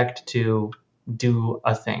expect to do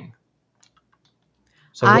a thing?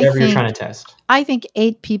 So whatever you're trying to test. I think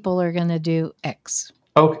 8 people are going to do X.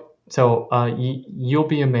 Okay. So you'll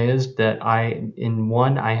be amazed that in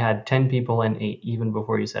one I had 10 people and 8 even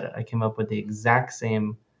before you said it. I came up with the exact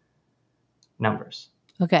same numbers.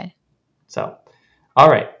 Okay. So, all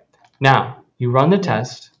right. Now you run the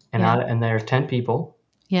test, and there's 10 people.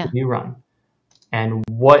 Yeah. You run, and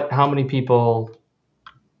how many people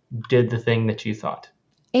did the thing that you thought?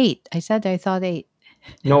 8. I thought 8.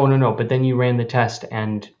 No. But then you ran the test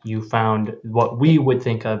and you found what we would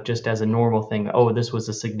think of just as a normal thing. Oh, this was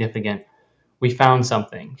we found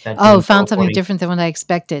something that. Found something different than what I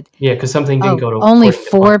expected. Yeah, because something didn't go to. Only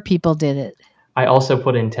 4 people did it. I also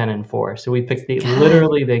put in 10 and 4, so we picked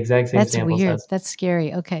literally the exact same sample size. That's weird. That's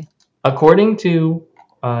scary. Okay. According to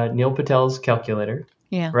Neil Patel's calculator.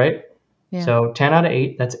 Yeah. Right. Yeah. So 10 out of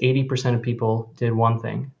 8, that's 80% of people did one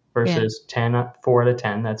thing. Versus 4 out of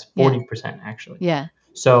 10, that's 40% actually. Yeah.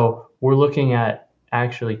 So we're looking at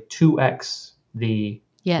actually 2x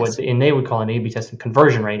and they would call an A/B testing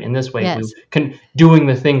conversion rate. In this way, doing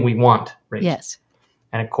the thing we want rate. Yes.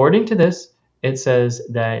 And according to this, it says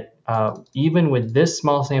that even with this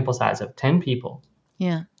small sample size of 10 people,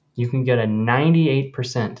 you can get a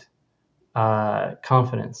 98%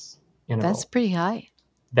 confidence interval. That's pretty high.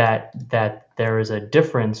 That there is a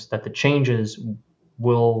difference, that the changes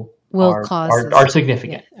are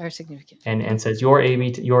significant. Are significant. And says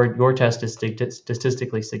your test is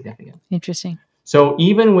statistically significant. Interesting. So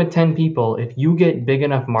even with 10 people, if you get big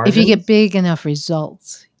enough margins, if you get big enough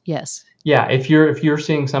results, yes. Yeah, if you're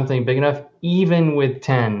seeing something big enough, even with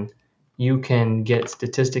 10, you can get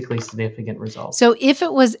statistically significant results. So if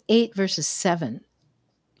it was 8 versus 7,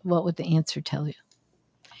 what would the answer tell you?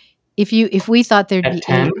 If we thought there'd be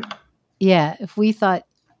 10? 8. Yeah, if we thought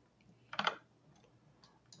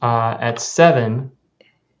at 7,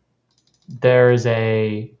 there's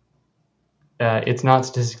it's not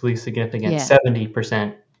statistically significant.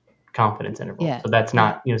 70% confidence interval. Yeah. So that's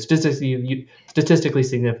not statistically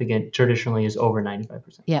significant. Traditionally, is over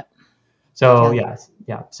 95%. Yeah. So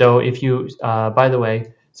yeah. So if you, by the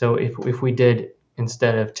way, so if we did,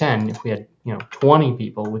 instead of 10, if we had 20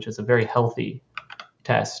 people, which is a very healthy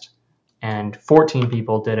test, and 14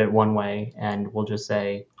 people did it one way, and we'll just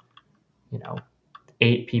say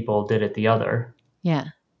 8 people did it the other. Yeah.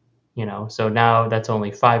 So now that's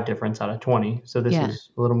only 5 difference out of 20. So this is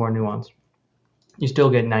a little more nuanced. You still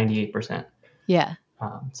get 98%. Yeah.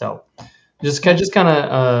 So just kind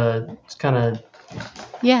of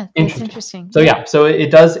Yeah, that's Interesting. interesting. So yeah, so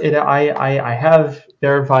it does. I have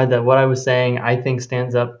verified that what I was saying I think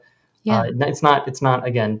stands up. Yeah. It's not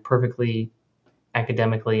again perfectly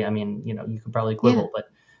academically. I mean, you could probably Yeah. quibble,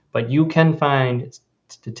 but you can find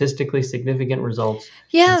statistically significant results in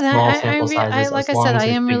Yeah, small sample I sizes like as I long said, as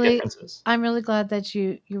there's big differences. I'm really glad that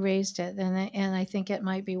you raised it, and I think it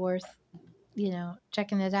might be worth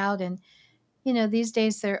checking it out. And these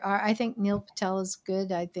days there are, I think Neil Patel is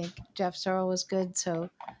good. I think Jeff Sorrell was good. So,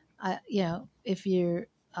 if you're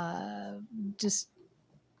uh, just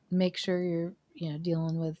make sure you're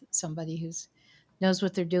dealing with somebody who's knows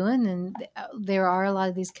what they're doing, and there are a lot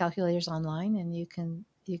of these calculators online, and you can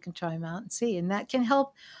try them out and see, and that can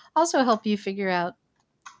help you figure out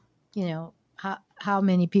how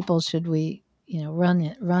many people should we run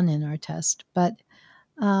in our test. But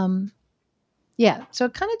um, yeah, so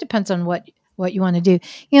it kind of depends on what you want to do.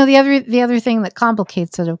 The other thing that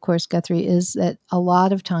complicates it, of course, Guthrie, is that a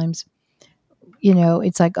lot of times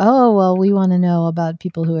it's like, oh, well, we want to know about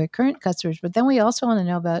people who are current customers, but then we also want to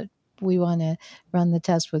know about, we want to run the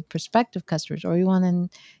test with prospective customers, or we want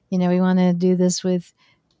to do this with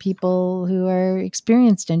people who are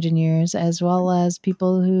experienced engineers as well as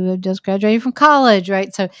people who have just graduated from college,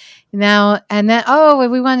 right? So now, and then, oh,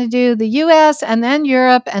 we want to do the US and then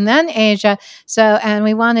Europe and then Asia. So, and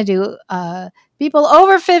we want to do people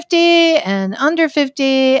over 50 and under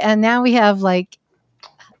 50. And now we have like,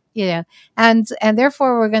 and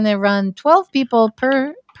therefore we're going to run 12 people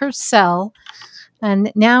per cell.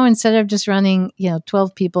 And now instead of just running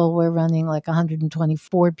 12 people, we're running like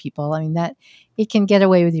 124 people. I mean, that it can get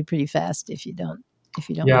away with you pretty fast if you don't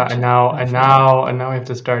Yeah, watch and it now for. we have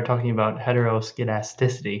to start talking about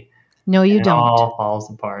heteroskedasticity, No, you and it don't. all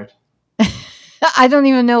falls apart. I don't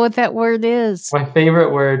even know what that word is. My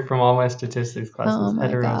favorite word from all my statistics Oh classes,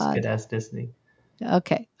 my God. heteroskedasticity.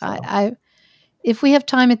 Okay. So, If we have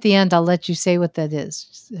time at the end, I'll let you say what that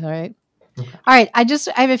is. All right. okay. All right. I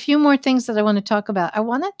have a few more things that I want to talk about. I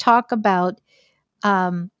want to talk about,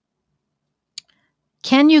 um,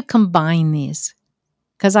 can you combine these?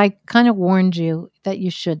 Because I kind of warned you that you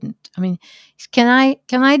shouldn't. I mean, can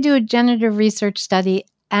I do a generative research study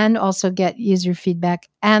and also get user feedback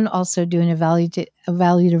and also do an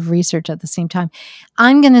evaluative research at the same time?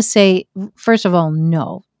 I'm going to say, first of all,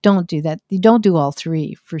 no, don't do that. You don't do all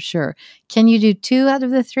three for sure. Can you do two out of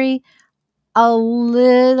the three? A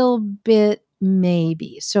little bit,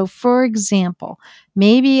 maybe. So, for example,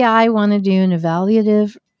 maybe I want to do an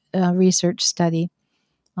evaluative research study.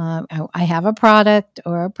 I have a product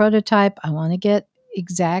or a prototype. I want to get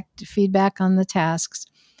exact feedback on the tasks.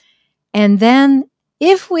 And then,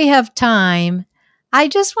 if we have time, I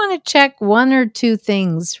just want to check one or two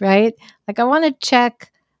things, right? Like I want to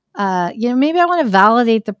check, maybe I want to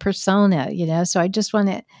validate the persona, so I just want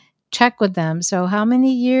to check with them. So, how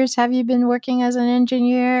many years have you been working as an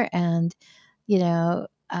engineer? And,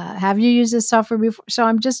 have you used this software before? So,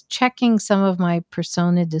 I'm just checking some of my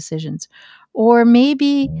persona decisions. Or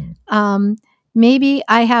maybe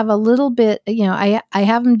I have a little bit, I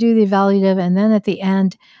have them do the evaluative, and then at the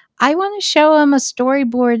end, I want to show them a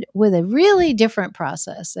storyboard with a really different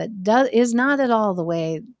process that is not at all the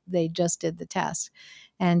way they just did the task,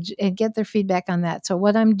 and get their feedback on that. So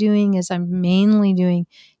what I'm doing is I'm mainly doing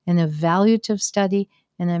an evaluative study,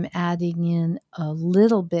 and I'm adding in a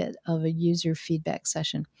little bit of a user feedback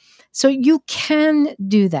session. So you can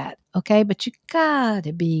do that, okay? But you got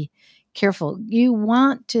to be careful. You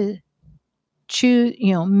want to choose,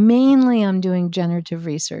 mainly I'm doing generative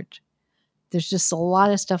research. There's just a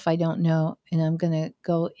lot of stuff I don't know, and I'm going to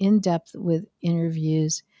go in depth with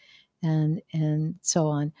interviews and so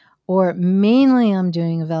on. Or mainly I'm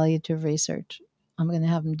doing evaluative research. I'm going to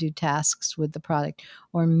have them do tasks with the product.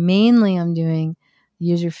 Or mainly I'm doing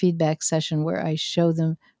user feedback session where I show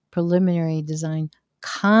them preliminary design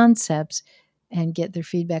concepts and get their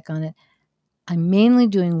feedback on it. I'm mainly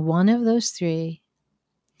doing one of those three,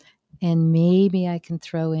 and maybe I can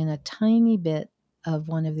throw in a tiny bit of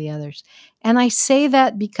one of the others. And I say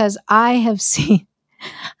that because I have seen,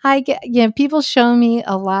 people show me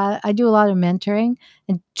a lot. I do a lot of mentoring,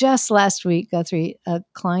 and just last week, Guthrie, a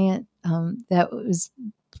client that was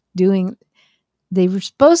doing, they were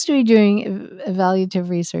supposed to be doing evaluative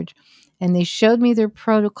research, and they showed me their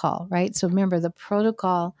protocol, right? So remember, the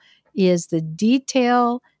protocol is the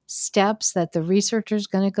detail steps that the researcher is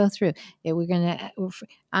going to go through. I'm going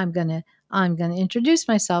to, I'm going to introduce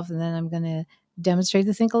myself, and then I'm going to demonstrate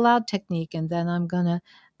the think aloud technique, and then I'm going to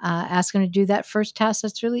ask them to do that first task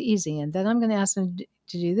that's really easy, and then I'm going to ask them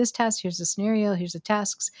to do this task. Here's the scenario. Here's the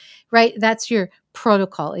tasks, right? That's your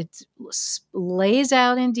protocol. It lays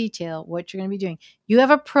out in detail what you're going to be doing. You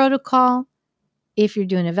have a protocol, if you're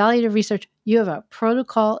doing evaluative research, you have a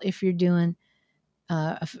protocol. If you're doing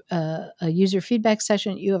a user feedback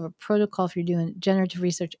session, you have a protocol. If you're doing generative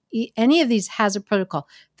research, any of these has a protocol.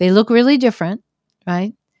 They look really different,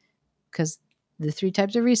 right? Because the three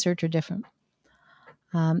types of research are different.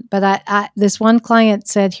 But this one client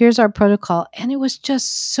said, here's our protocol. And it was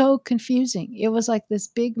just so confusing. It was like this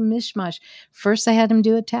big mishmash. First, they had him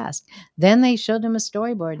do a task. Then they showed him a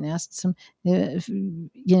storyboard and asked some,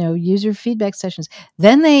 user feedback sessions.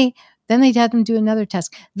 Then they had him do another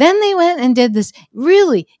task. Then they went and did this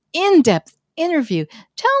really in-depth interview.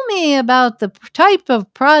 Tell me about the type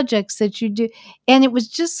of projects that you do. And it was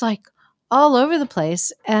just like all over the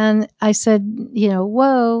place. And I said,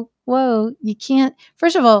 whoa, you can't.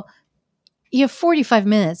 First of all, you have 45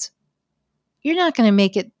 minutes. You're not going to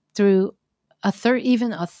make it through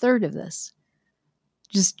even a third of this.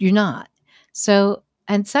 You're not. So,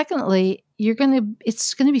 and secondly,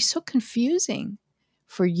 it's going to be so confusing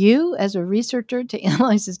for you as a researcher to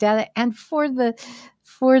analyze this data, and for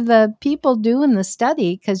the people doing the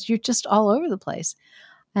study, because you're just all over the place.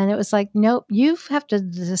 And it was like, nope, you have to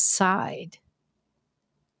decide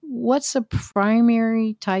what's the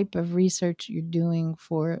primary type of research you're doing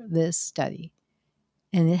for this study.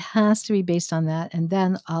 And it has to be based on that. And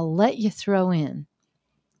then I'll let you throw in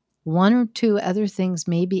one or two other things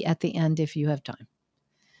maybe at the end if you have time,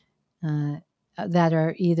 that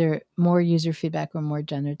are either more user feedback or more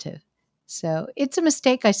generative. So it's a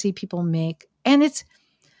mistake I see people make. And it's,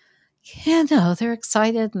 they're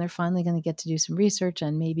excited and they're finally going to get to do some research,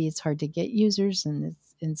 and maybe it's hard to get users and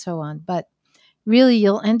so on. But really,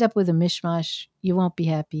 you'll end up with a mishmash. You won't be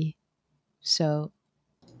happy. So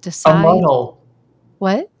decide. A muddle.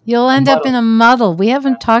 What? You'll end up in a muddle. We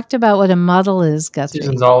haven't talked about what a muddle is, Guthrie.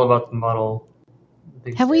 Susan's all about the muddle.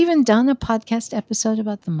 Have we even done a podcast episode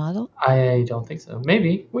about the muddle? I don't think so.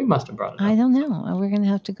 Maybe. We must have brought it up. I don't know. We're going to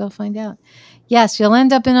have to go find out. Yes, you'll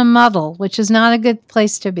end up in a muddle, which is not a good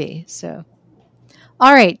place to be. So,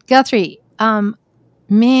 all right, Guthrie.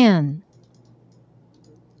 Man,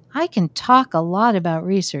 I can talk a lot about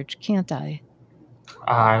research, can't I?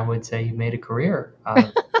 I would say you made a career.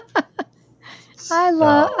 I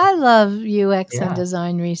love UX and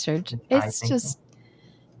design research.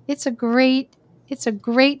 It's a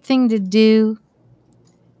great thing to do.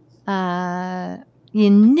 You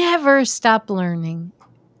never stop learning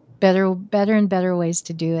better and better ways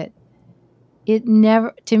to do it. It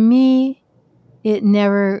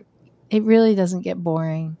really doesn't get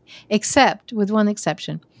boring, except with one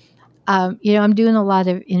exception. I'm doing a lot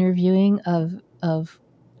of interviewing of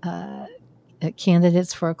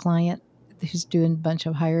candidates for a client who's doing a bunch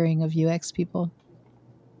of hiring of UX people.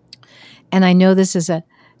 And I know this is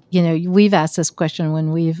we've asked this question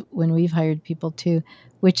when we've hired people too,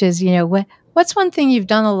 which is, what's one thing you've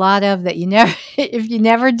done a lot of that if you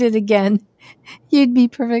never did again, you'd be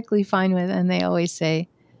perfectly fine with? And they always say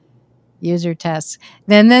user tests.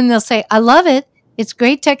 Then they'll say, I love it. It's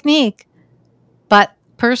great technique. But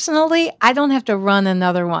personally, I don't have to run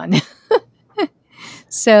another one.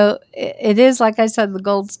 So it is, like I said, the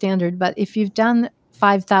gold standard. But if you've done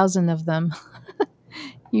 5,000 of them,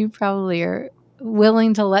 you probably are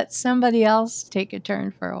willing to let somebody else take a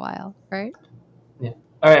turn for a while, right? Yeah.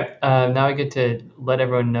 All right. Now I get to let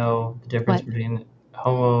everyone know the difference between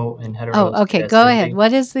homo and hetero. Oh, okay. Go ahead.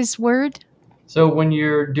 What is this word? So when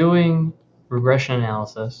you're doing regression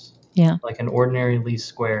analysis, like an ordinary least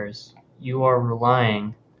squares, you are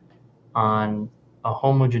relying on a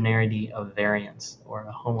homogeneity of variance, or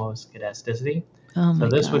a homoscedasticity. So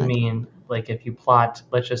this would mean, like, if you plot,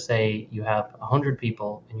 let's just say you have 100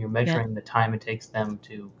 people and you're measuring the time it takes them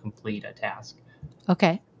to complete a task.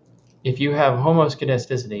 Okay. If you have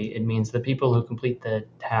homoscedasticity, it means the people who complete the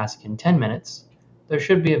task in 10 minutes, there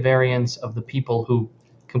should be a variance of the people who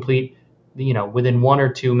complete, within 1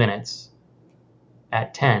 or 2 minutes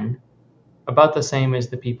at 10, about the same as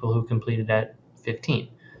the people who completed at 15.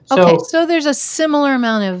 So there's a similar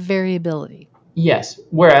amount of variability. Yes.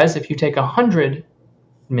 Whereas if you take 100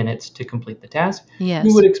 minutes to complete the task,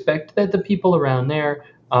 you would expect that the people around there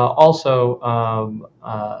also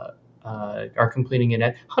are completing it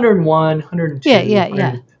at 101, 102,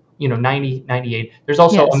 90, 98. There's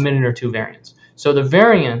also a minute or two variance. So the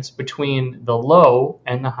variance between the low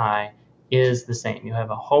and the high is the same. You have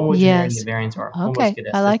a homogeneity of variance, or a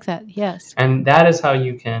homoscedasticity. I like that. Yes. And that is how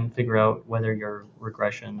you can figure out whether your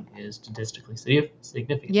regression is statistically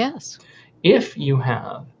significant. Yes. If you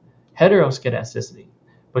have heteroscedasticity,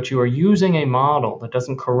 but you are using a model that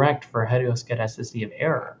doesn't correct for heteroscedasticity of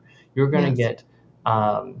error, you're going to get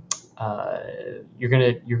you're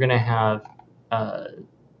going to have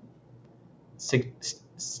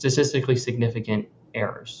statistically significant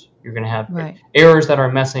errors. You're going to have Right. errors that are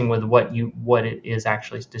messing with what it is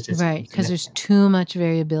actually statistically Right, because there's significant. too much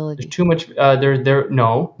variability. There's too much. No. There's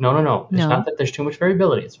No. not that there's too much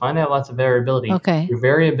variability. It's fine to have lots of variability. Okay. Your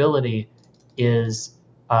variability is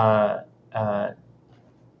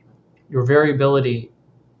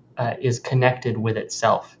connected with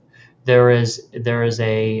itself. There's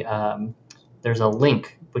a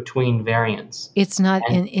link between variance. It's not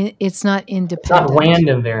And independent. It's not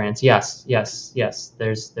random variance. Yes.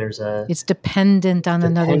 There's a. It's dependent on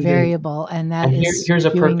another Dependent- variable, and that And is here's a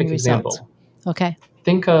skewing perfect the results. example. Okay.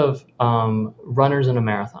 Think of runners in a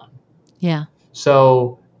marathon. Yeah.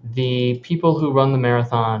 So the people who run the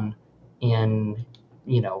marathon in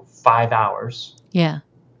 5 hours, Yeah.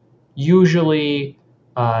 usually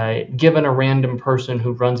given a random person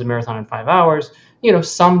who runs a marathon in 5 hours,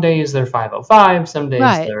 some days they're 5:05, some days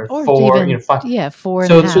Right. they're Or 4, even 5. 4 and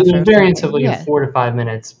So a half. there's or variance of something. like 4 to 5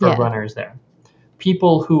 minutes for Yeah. runners there.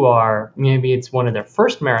 People who are, maybe it's one of their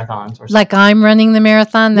first marathons or something. Like I'm running the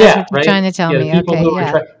marathon. That's what you're right? trying to tell me. People Okay. who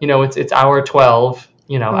are it's hour 12,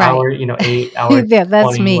 Right. hour 8, hour Yeah, that's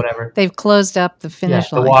 20, me. whatever. They've closed up the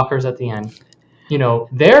finish The line. walkers at the end.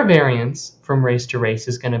 Their variance from race to race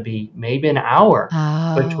is going to be maybe an hour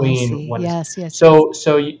between I see. one. Yes. So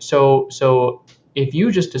if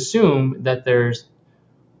you just assume that there's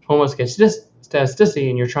homoscedasticity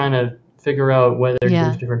and you're trying to figure out whether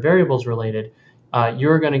there's different variables related,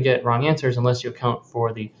 you're going to get wrong answers unless you account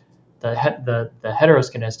for the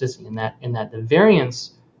heteroscedasticity in that the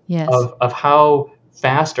variance of how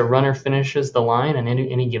fast a runner finishes the line in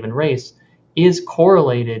any given race is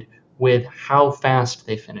correlated with how fast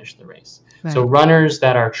they finish the race. Right. So runners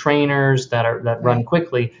that are trainers that run Right.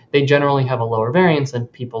 quickly, they generally have a lower variance than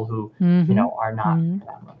people who are not runners.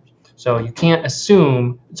 So you can't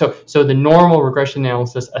assume. So the normal regression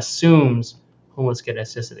analysis assumes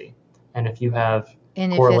homoscedasticity, and if you have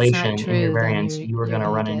And correlation if it's not true, in your then variance, you are going to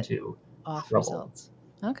run into off trouble. results.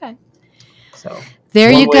 Okay. So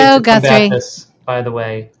there one you way go, to combat Guthrie. this, by the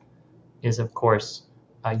way, is of course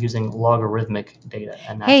using logarithmic data.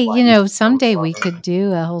 And that's Hey, why someday we could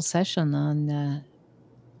do a whole session on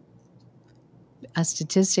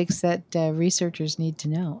statistics that researchers need to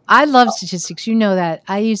know. I love statistics. You know that.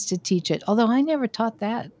 I used to teach it, although I never taught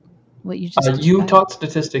that. What you just you described. taught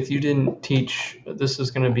statistics. You didn't teach. This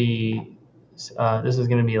is going to be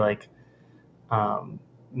like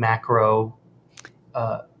macro.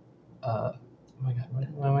 Oh my god!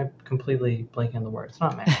 Why am I completely blanking on the word? It's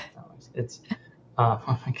not macro. It's oh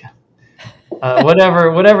my god. Whatever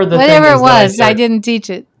the thing Whatever is it was, that I didn't teach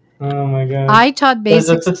it. Oh my god! I taught basics.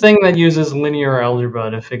 It's the thing that uses linear algebra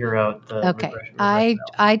to figure out the Okay. regression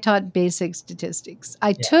I taught basic statistics.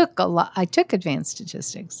 I took advanced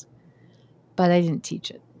statistics, but I didn't teach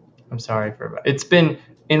it. I'm sorry it's been,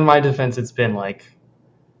 in my defense, it's been like,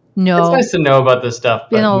 no, it's nice to know about this stuff.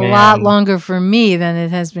 Been but a lot longer for me than it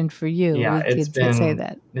has been for you. Yeah, we could say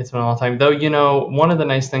that. It's been a long time. Though, one of the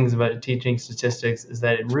nice things about teaching statistics is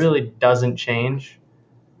that it really doesn't change.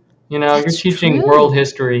 You're teaching world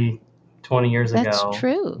history 20 years ago. That's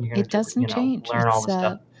true. It doesn't change. Learn all this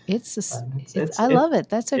stuff. I love it.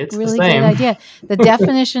 That's a really good idea. The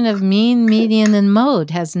definition of mean, median, and mode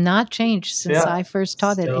has not changed since I first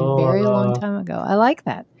taught it a very long time ago. I like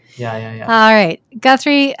that. Yeah. All right,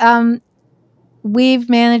 Guthrie, we've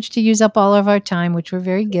managed to use up all of our time, which we're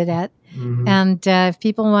very good at. Mm-hmm. And if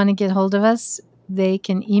people want to get hold of us, they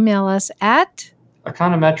can email us at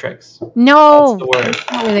econometrics. No, that's the word.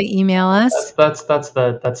 How would they email us? That's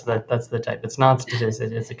the type. It's not statistics.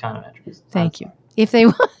 It's econometrics. Thank you. If they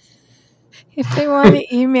want to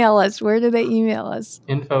email us, where do they email us?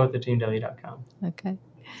 info@theteamw.com. Okay.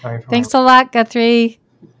 Sorry. Thanks a lot, Guthrie.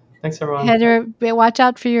 Thanks, everyone. Watch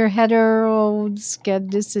out for your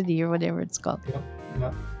heteroscedasticity or whatever it's called. Yep.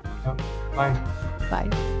 Bye.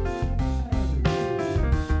 Bye.